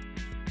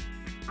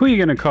 Who you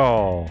gonna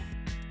call?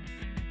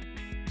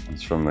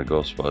 It's from the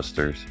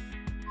Ghostbusters.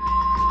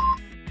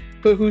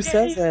 But who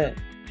says it?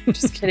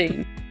 Just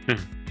kidding.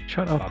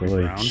 Shut up, Bobby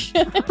Lily.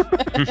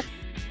 Brown.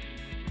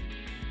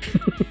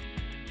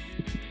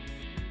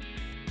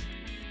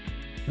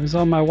 Where's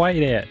all my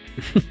white at?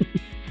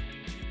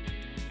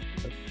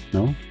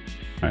 No?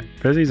 Alright,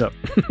 Fizzy's up.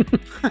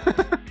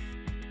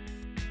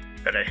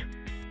 Ready.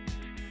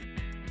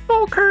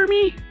 Oh,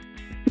 Kermie!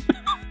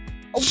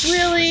 Oh,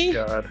 really?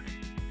 God.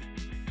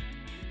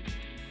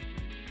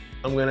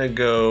 I'm gonna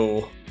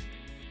go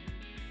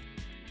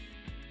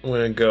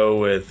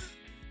with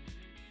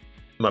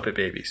Muppet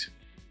Babies.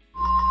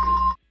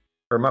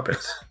 Or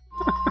Muppets.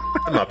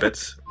 The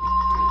Muppets.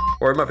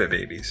 Or Muppet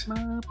Babies.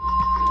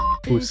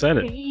 Who said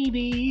it?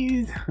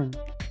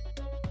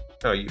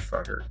 Oh, you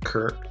fucker.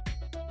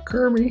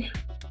 Kermie.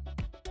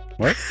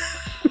 What?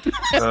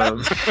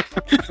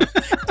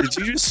 Did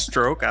you just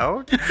stroke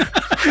out?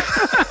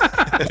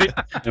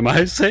 Am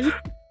I safe?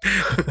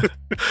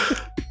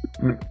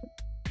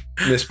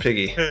 Miss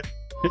Piggy. There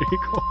you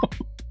go.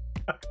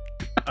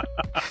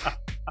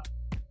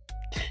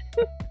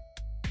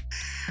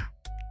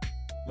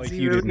 Like Is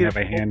he you really didn't have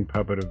a gonna- hand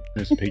puppet of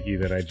Miss Piggy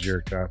that I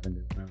jerked off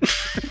into.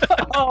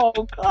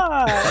 Oh,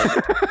 God.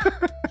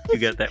 You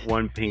got that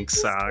one pink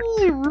sock.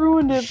 Really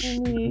ruined it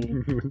for me.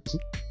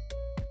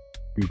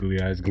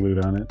 Googly eyes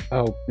glued on it.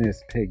 Oh,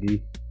 Miss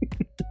Piggy.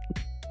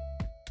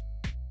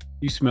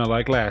 You smell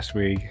like last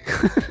week.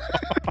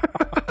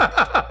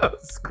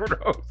 It's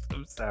gross.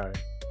 I'm sorry.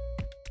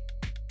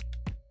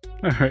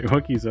 Alright,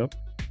 Wookiee's up.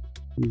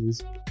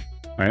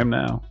 I am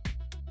now.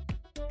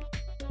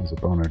 That was a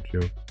boner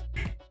joke.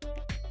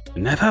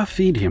 Never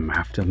feed him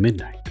after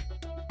midnight.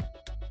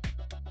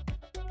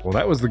 Well,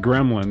 that was the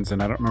Gremlins,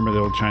 and I don't remember the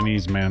old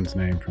Chinese man's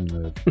name from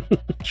the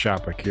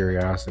Shop of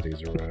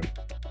Curiosities or whatever.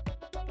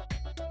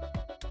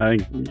 I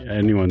think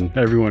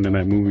everyone in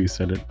that movie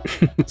said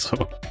it.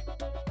 So,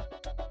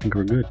 I think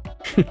we're good.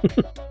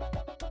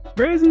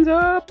 Raisin's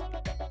up!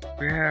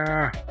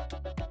 Yeah.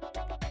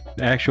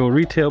 The actual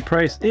retail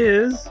price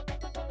is...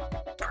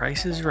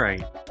 Price is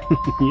right.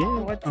 yeah.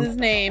 What's his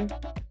name?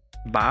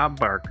 Bob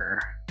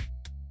Barker.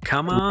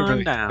 Come We don't on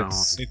really down.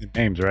 say the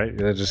names, right?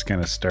 That just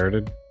kind of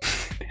started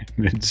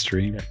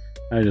midstream.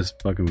 I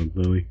just fucking with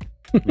Lily.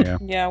 Yeah.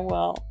 Yeah,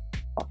 well,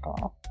 fuck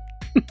off.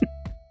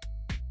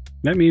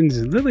 That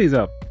means Lily's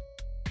up.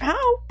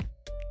 Ow!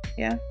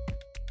 Yeah.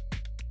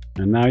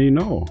 And now you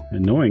know.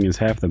 And knowing is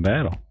half the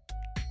battle.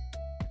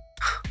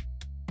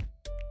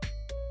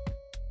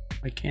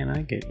 Why can't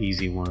I get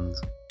easy ones?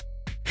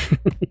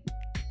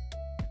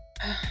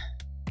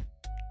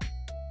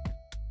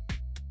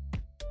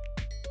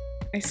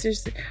 I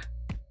seriously.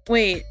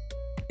 Wait,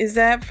 is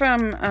that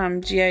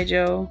from G.I.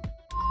 Joe?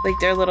 Like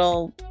their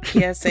little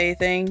PSA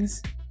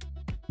things?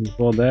 You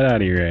pulled that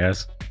out of your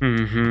ass.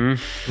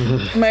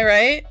 Mm-hmm. Am I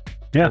right?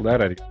 Yeah. Pull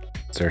that out of your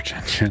search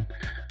engine.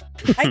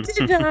 I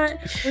did not.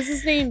 Was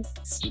his name?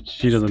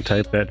 She doesn't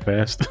type that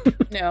fast.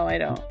 No, I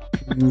don't.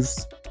 I'm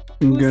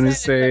Who gonna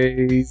said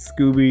say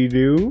Scooby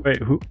Doo.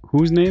 Wait,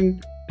 whose name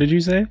did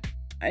you say?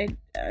 I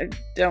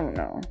don't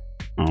know.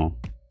 Oh.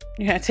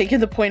 Yeah, taking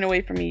the point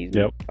away from me.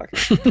 Yep.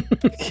 Fucker.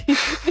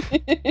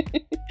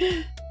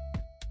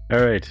 All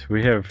right,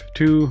 we have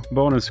 2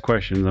 bonus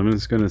questions. I'm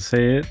just going to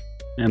say it,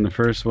 and the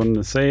first one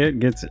to say it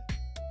gets it.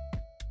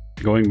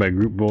 Going by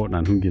group vote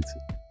on who gets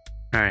it.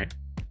 All right.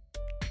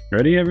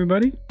 Ready,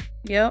 everybody?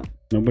 Yep.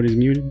 Nobody's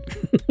muted?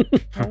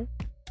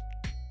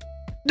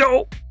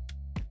 No.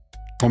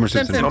 Homer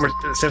Simpson. Simpsons.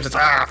 Homer Simpsons.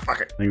 Ah,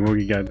 fuck it. I think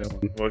Woogie got that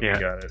one. Wookie Yeah.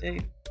 got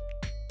it.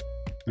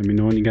 Let me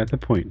know when you got the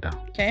point down.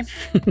 Okay.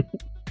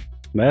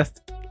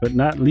 Last but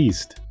not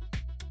least,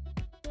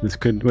 this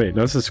could... Wait,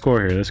 that's the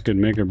score here. This could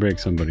make or break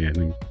somebody, I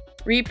think.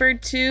 Reaper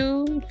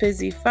 2,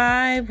 Fizzy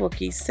 5,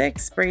 Wookie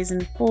 6,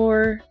 Brazen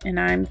 4, and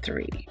I'm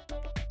 3.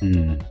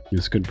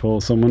 This could pull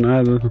someone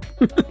out of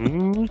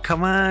the...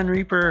 Come on,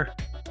 Reaper.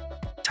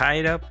 Tie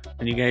it up,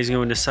 and you guys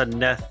go into sudden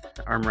death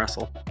arm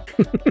wrestle.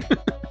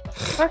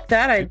 Fuck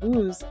that, I'd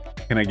lose.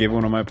 Can I give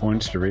one of my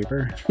points to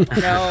Reaper?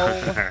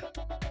 No.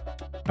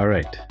 All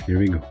right, here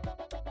we go.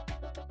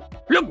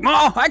 Look,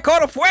 Ma, I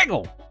caught a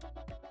fuego.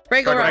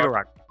 Fraggle Rock.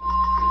 Rock.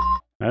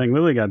 I think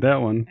Lily got that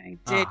one. I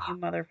did, you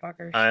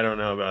motherfuckers. I don't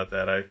know about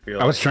that. I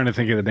feel I was trying to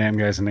think of the damn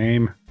guy's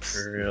name.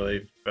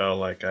 really felt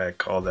like I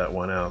called that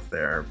one out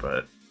there,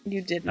 but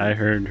You didn't. I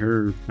heard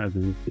her, I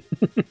think.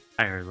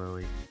 I heard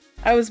Lily.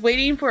 I was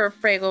waiting for a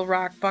Fraggle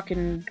Rock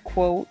fucking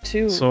quote,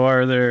 too. So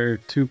are there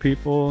 2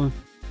 people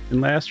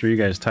in last, or you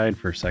guys tied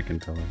for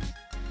second to last?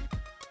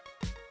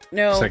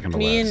 no, second to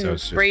me last, so and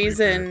it's just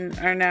Brazen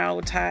are now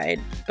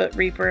tied, but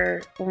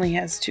Reaper only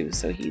has 2,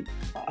 so he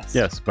lost.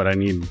 Yes, but I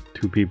need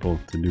 2 people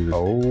to do this.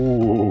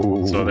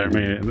 Oh. So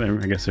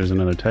I guess there's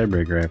another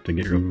tiebreaker I have to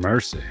get rid of.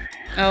 Mercy.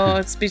 Oh,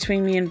 it's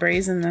between me and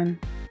Brazen then.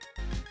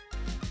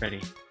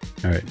 Ready.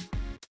 All right.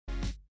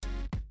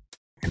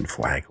 And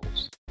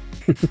Flaggles.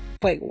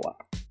 Fraggle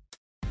Rock.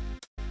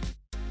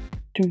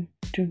 Dun,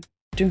 dun,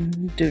 dun,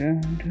 dun,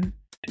 dun, dun.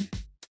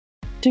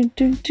 Dun,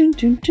 dun, dun,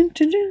 dun, dun,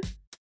 dun, dun.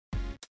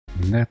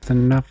 And that's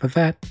enough of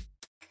that.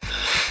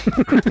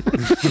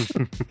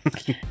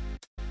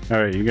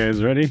 All right, you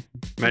guys ready?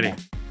 Ready?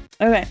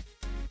 Okay.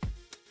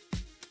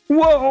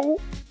 Whoa!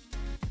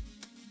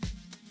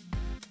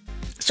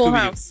 Full Scooby-Doo.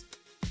 House.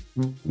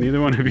 Neither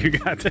one of you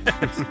got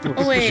that.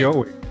 Oh, wait.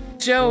 Joey.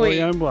 Joey. Joey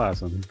and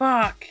Blossom.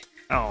 Fuck.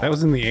 Oh, That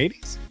was in the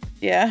 80s?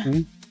 Yeah.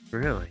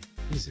 really?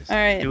 Jesus. All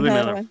right. Julie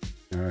Another Miller.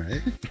 one. All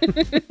right.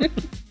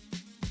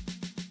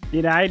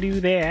 Did I do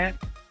that?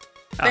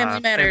 Family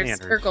Matters.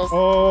 Urkels.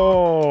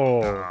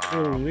 Oh,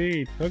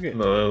 holy, took it.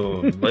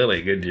 Oh,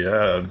 Lily, good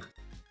job.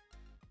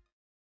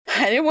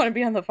 I didn't want to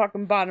be on the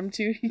fucking bottom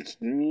too. You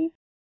kidding me?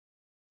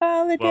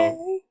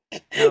 Holiday.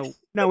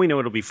 Now we know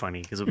it'll be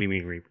funny because it'll be me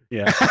and Reaper.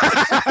 Yeah.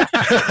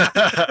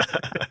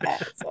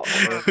 Asshole.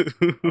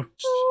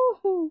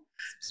 Woo-hoo.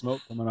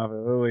 Smoke coming off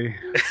of Lily.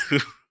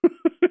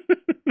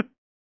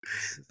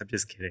 I'm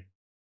just kidding.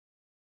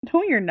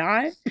 No, you're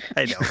not.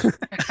 I know.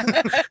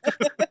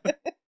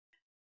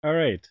 All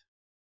right.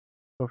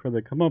 Go for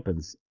the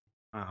comeuppance.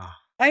 Ah,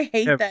 I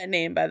hate Yep. that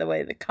name, by the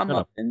way. The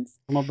comeuppance.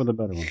 Come up with a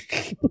better one.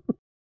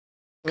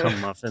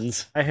 cum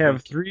muffins. I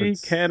have 3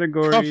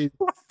 categories.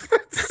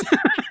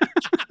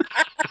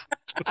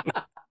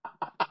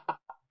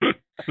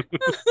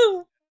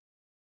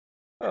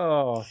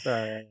 Oh,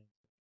 sorry.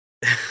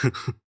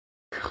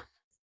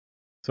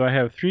 So I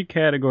have 3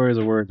 categories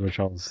of words which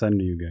I'll send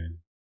to you guys.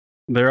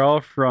 They're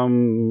all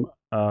from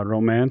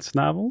romance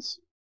novels,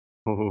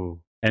 Oh,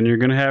 and you're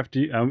gonna have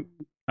to.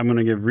 I'm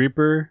gonna give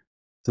Reaper,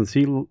 since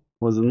he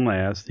was in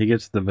last, he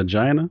gets the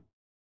vagina.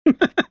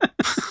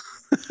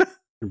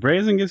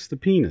 Brazen gets the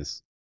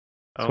penis.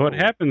 So what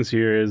happens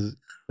here is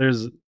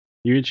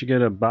you each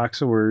get a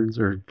box of words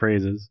or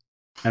phrases,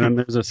 and then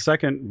there's a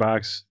second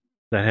box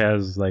that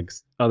has like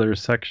other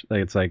section,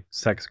 like it's like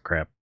sex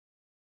crap,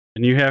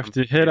 and you have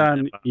to hit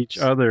on each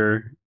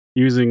other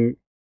using.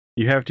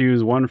 You have to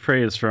use one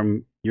phrase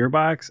from your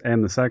box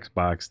and the sex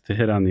box to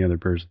hit on the other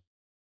person.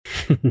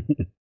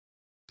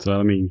 So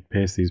let me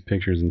paste these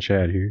pictures in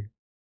chat here.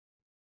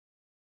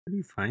 Where do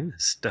you find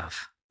this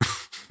stuff?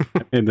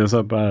 I made this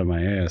up out of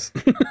my ass.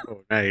 Oh,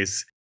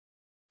 nice.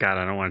 God,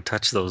 I don't want to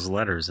touch those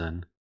letters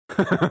then.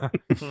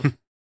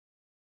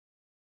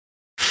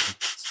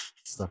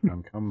 Stuck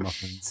on cum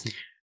muffins.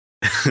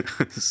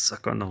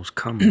 Suck on those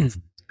cum muffins,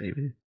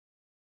 baby.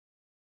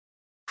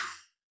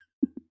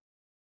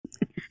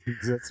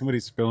 Is that somebody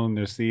spilling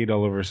their seed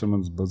all over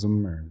someone's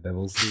bosom or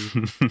devil's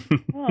seed?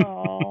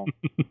 Oh.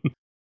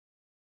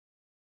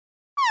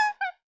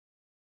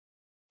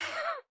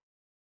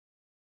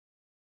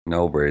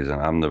 No, Brazen,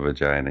 I'm the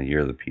vagina,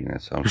 you're the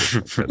penis. I'm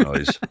just making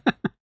noise.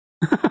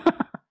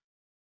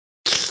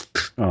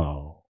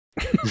 Oh.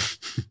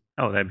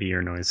 Oh, that'd be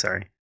your noise.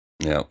 Sorry.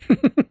 Yep.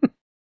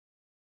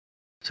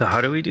 So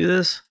how do we do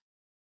this?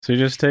 So you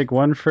just take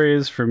one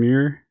phrase from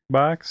your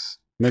box,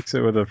 mix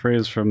it with a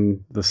phrase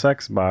from the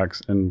sex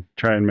box, and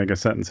try and make a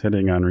sentence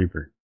hitting on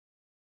Reaper.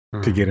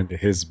 To get into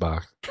his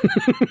box.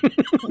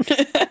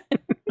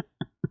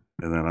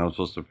 And then I'm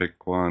supposed to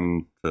pick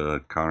one to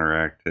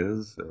counteract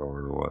his,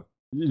 or what?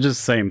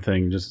 Just same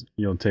thing. Just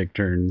you'll take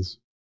turns.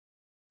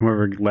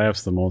 Whoever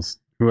gets the most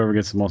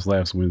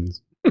laughs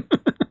wins.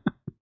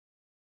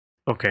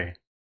 Okay.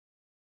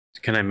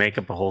 Can I make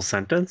up a whole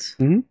sentence?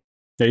 Yeah,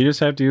 you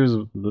just have to use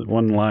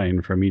one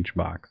line from each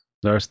box.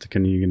 The rest you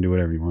can do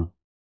whatever you want.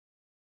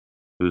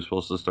 Who's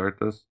supposed to start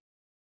this?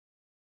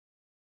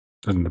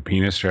 Doesn't the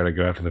penis try to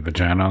go after the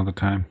vagina all the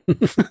time?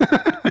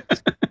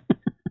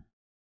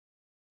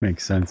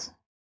 Makes sense.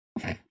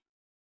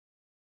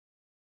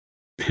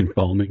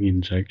 Embalming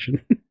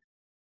injection.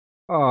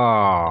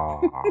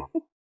 Oh.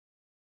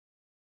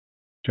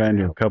 Try and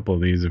do a couple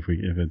of these if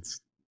it's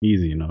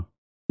easy enough.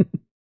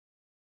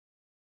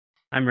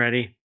 I'm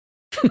ready.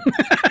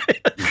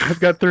 I've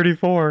got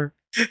 34.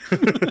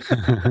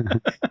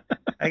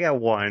 I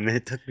got one.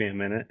 It took me a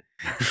minute.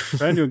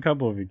 Try and do a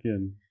couple if you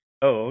can.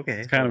 Oh, okay.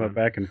 It's kind of a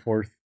back and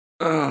forth.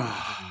 You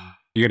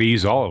got to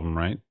use all of them,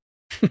 right?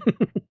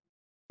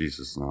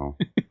 Jesus, no.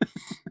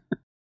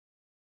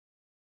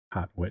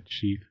 Hot, wet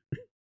sheath.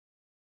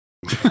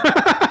 Is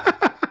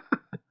that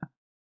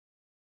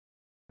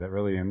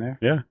really in there?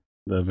 Yeah,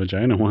 the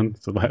vagina one.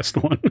 It's the last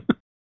one.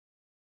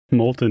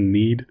 Molten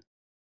need.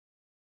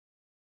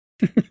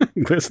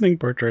 Glistening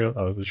portrayal.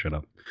 Oh, shut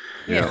up.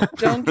 Yeah,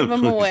 don't give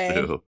them Please away.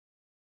 do.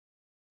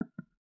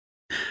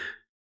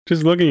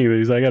 Just looking at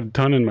these, I got a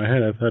ton in my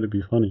head. I thought it'd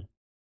be funny.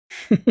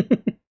 I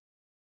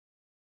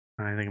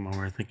think I'm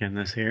overthinking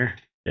this here.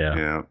 Yeah.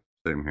 Yeah,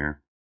 same here.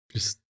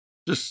 Just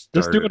Just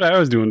do start what it. I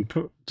was doing.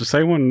 Just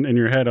say one in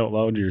your head out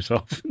loud to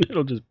yourself, and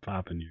it'll just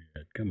pop in your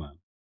head. Come on.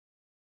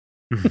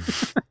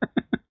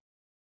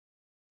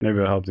 Maybe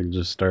it'll help to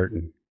just start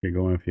and get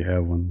going if you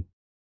have one.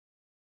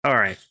 All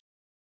right.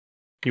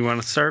 You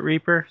want to start,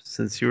 Reaper,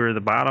 since you were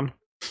the bottom?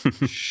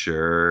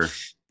 Sure.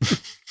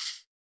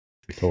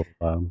 Total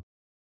bottom.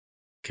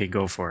 Okay,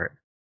 go for it.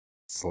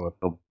 Slip.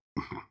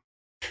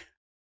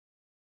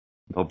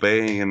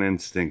 Obeying an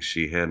instinct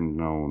she hadn't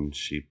known,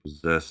 she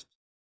possessed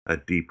a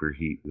deeper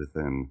heat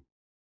within.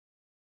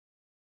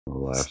 No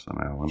laughs on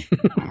that one.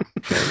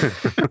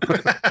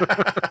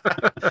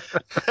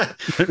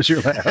 There's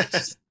your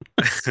laughs.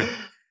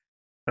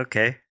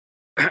 Okay.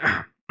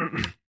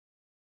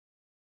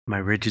 My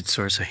rigid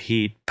source of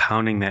heat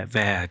pounding that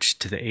vag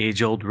to the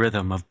age-old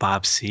rhythm of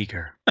Bob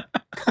Seger.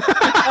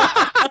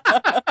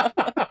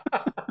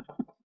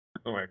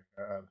 Oh my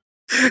god.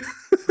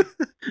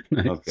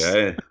 Nice.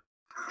 Okay.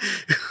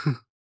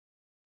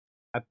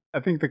 I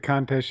think the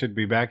contest should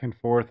be back and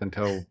forth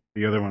until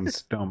the other one's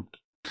stumped.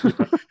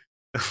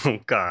 Oh,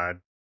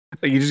 God.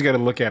 Like, you just got to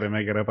look at it and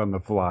make it up on the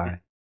fly.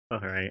 All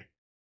right.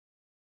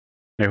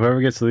 Hey,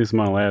 whoever gets the least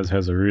amount of laughs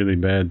has a really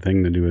bad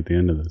thing to do at the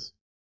end of this.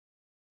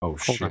 Oh,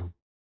 Hold shit. on.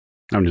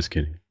 I'm just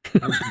kidding.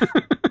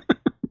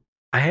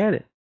 I had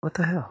it. What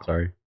the hell?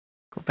 Sorry.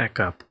 Go back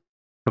up.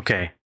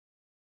 Okay.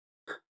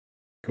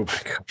 Go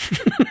back up.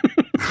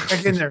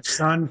 Back in there,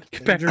 son.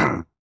 Get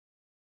back.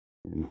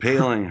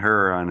 Impaling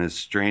her on his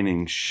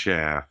straining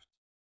shaft,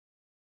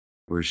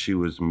 where she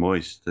was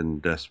moist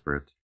and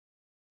desperate.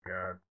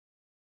 God.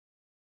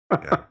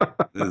 Yeah.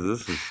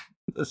 This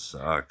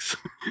sucks.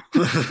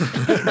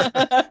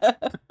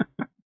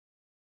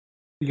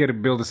 You got to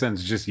build a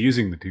sentence just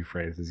using the two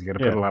phrases. You got to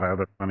put a lot of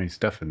other funny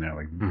stuff in there,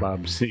 like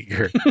Bob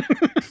Seger.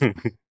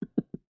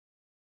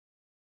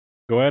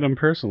 Go at him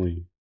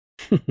personally.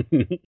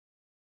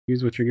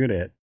 Use what you're good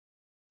at.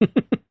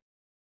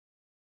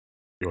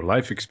 Your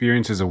life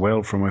experience is a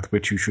well from with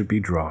which you should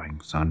be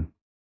drawing, son.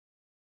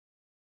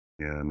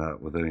 Yeah,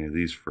 not with any of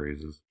these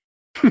phrases.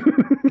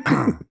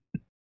 I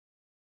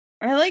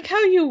like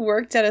how you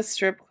worked at a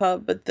strip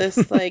club, but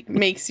this like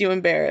makes you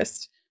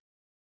embarrassed.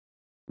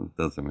 It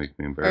doesn't make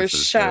me embarrassed. Or I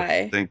just have to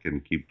shy. think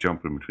and keep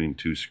jumping between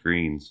two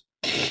screens.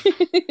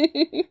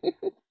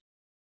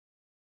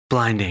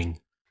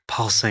 Blinding,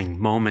 pulsing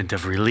moment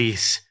of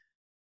release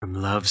from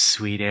love's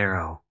sweet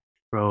arrow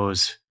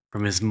rose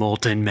from his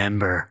molten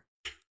member.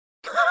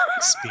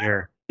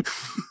 Spear.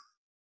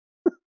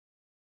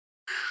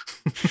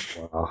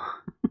 Wow.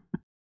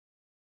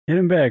 Hit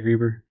him back,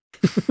 Reaper.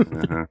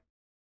 Uh-huh.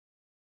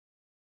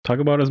 Talk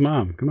about his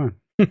mom. Come on.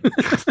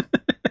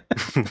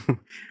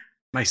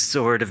 My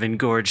sword of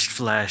engorged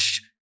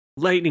flesh,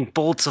 lightning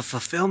bolts of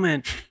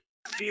fulfillment,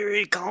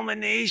 fury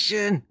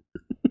culmination.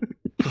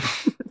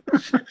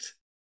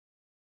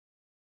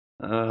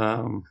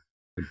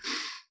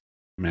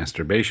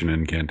 Masturbation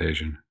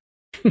incantation.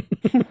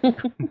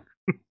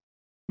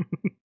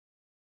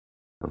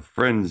 A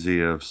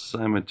frenzy of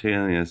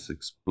simultaneous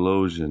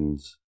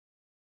explosions,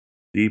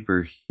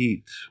 deeper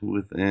heat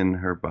within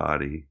her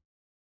body.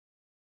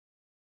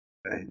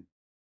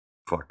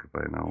 Fuck if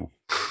I know.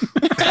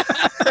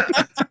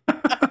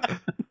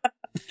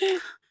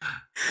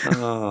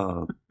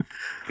 Oh,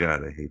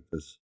 God, I hate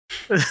this.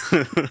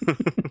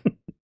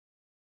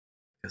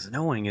 Because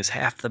knowing is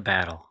half the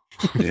battle.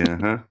 Yeah,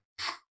 huh?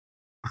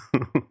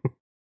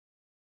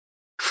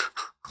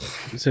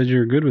 You said you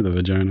were good with a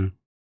vagina.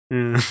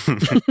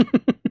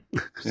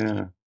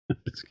 Yeah.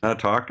 Not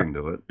talking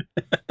to it.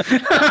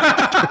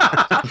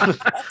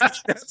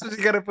 That's what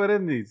you got to put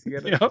in these. You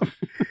got to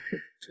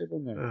shit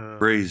in there.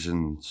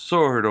 Brazen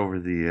soared over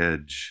the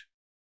edge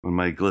when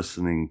my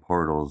glistening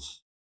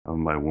portals of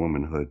my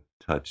womanhood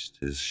touched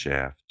his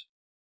shaft.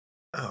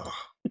 Oh.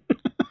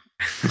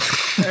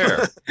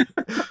 There.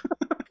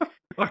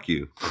 Fuck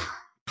you.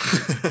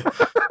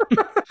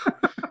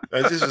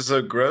 That just was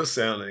so gross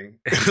sounding.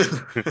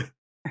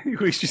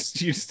 You just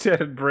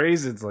said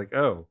brazen's like,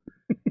 oh.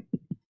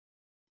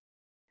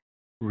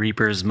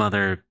 Reaper's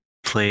mother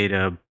played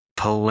a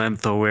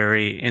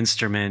plinthorary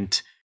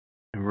instrument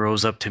and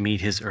rose up to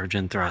meet his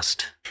urgent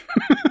thrust.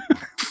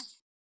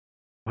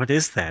 What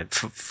is that?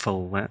 How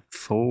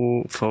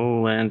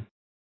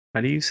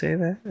do you say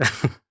that?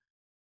 Is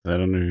that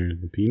under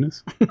the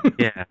penis?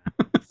 Yeah.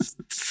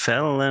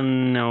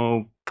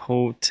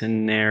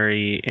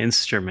 Plenipotentiary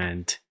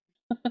instrument.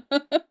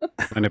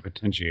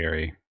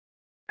 Plenipotentiary.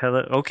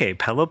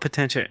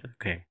 Plenipotentiary.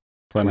 Okay.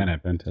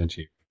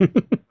 Plenipotentiary.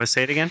 Let's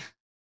say it again.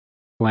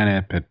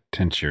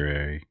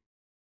 Plenipotentiary.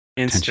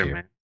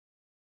 Instrument.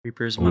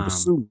 Reaper's With a mom.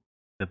 suit.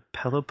 The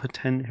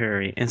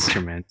plenipotentiary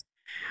instrument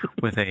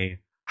with a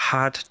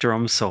hot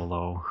drum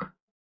solo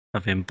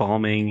of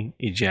embalming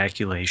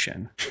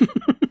ejaculation.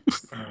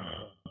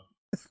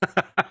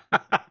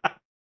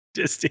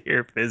 Just to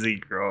hear Fizzy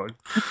groan.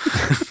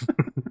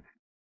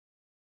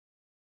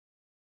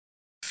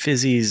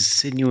 Fizzy's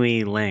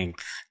sinewy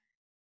length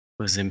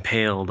was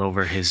impaled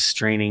over his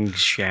straining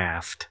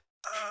shaft.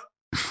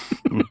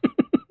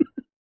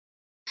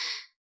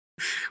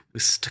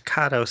 With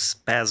staccato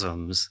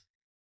spasms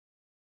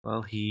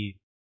while he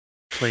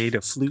played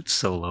a flute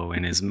solo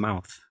in his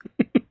mouth.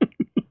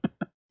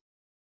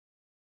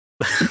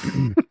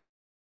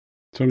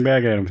 Swing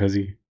back at him,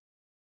 Fizzy.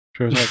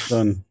 Show us how it's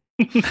done.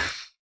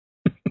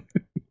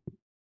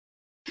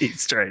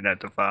 He's trying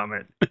not to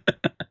vomit.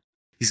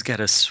 He's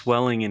got a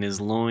swelling in his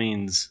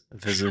loins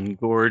of his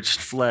engorged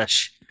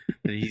flesh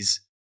that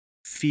he's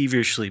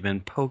feverishly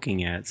been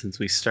poking at since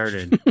we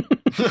started.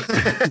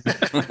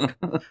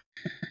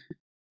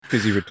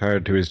 Fizzy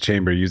retired to his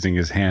chamber using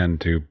his hand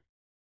to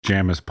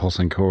jam his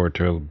pulsing core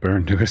till it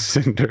burned to a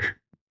cinder.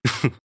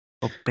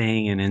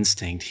 Obeying an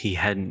instinct he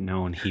hadn't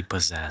known he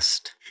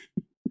possessed.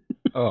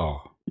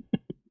 Oh.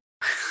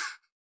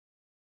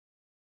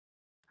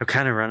 I'm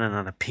kind of running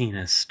out of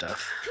penis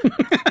stuff.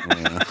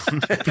 Yeah.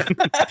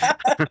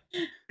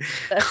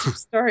 That's your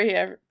story.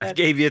 I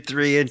gave you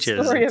 3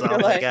 inches. Story That's of your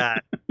all I life.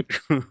 got.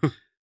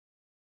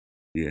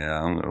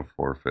 Yeah, I'm gonna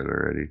forfeit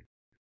already.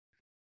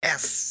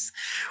 Yes.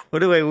 What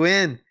do I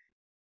win?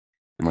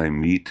 My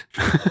meat.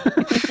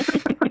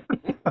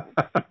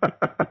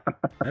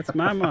 That's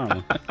my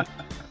mama.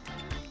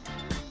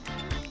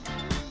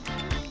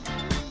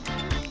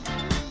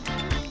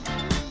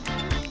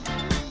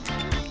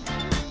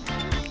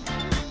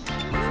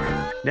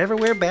 Never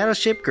wear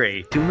battleship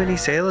gray. Too many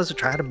sailors will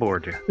try to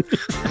board you.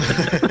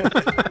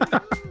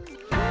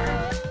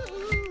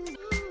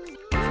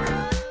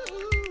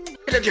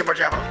 Jibber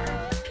jabber.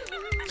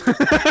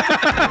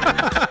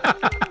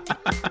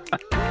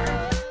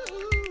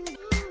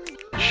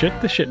 Shit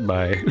the shit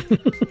by.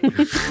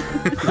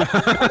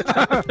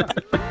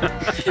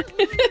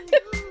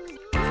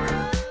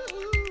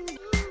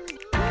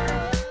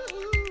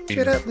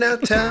 Shut up now,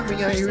 tell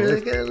me, are you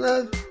really gonna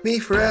love me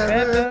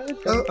forever?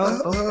 Oh,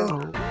 oh,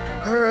 oh.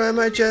 Or am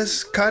I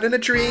just caught in a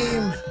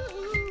dream?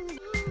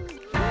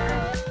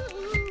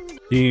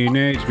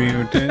 Teenage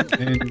Mutant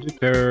Ninja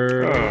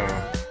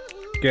Turtles.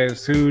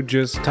 Guess who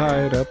just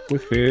tied up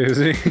with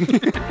Fizzy?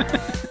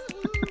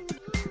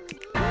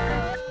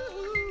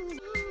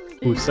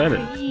 Who said it?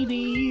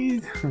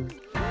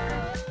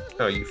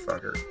 Oh, you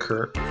fucker.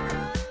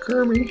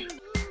 Kermie.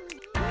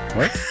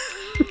 What?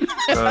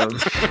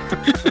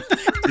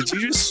 Did you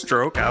just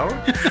stroke out?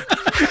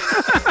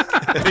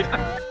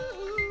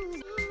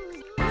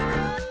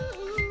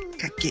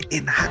 Gotta get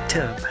in the hot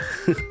tub.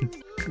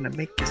 Gonna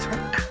make you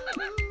sweat.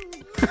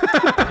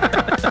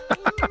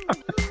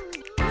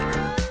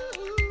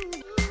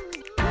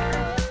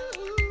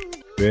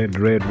 Red,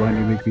 red wine,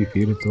 you make me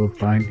feel so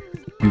fine.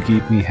 You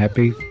keep me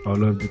happy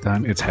all of the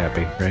time. It's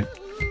happy, right?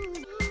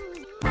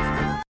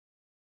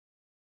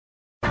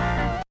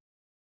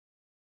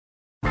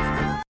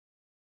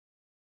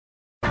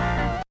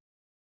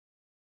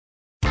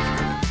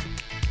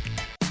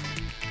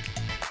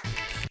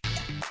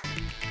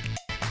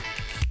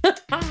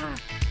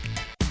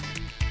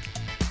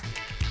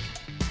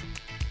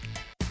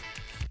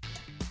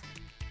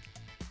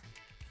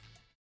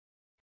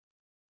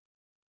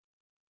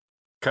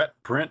 Cut,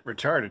 print,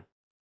 retarded.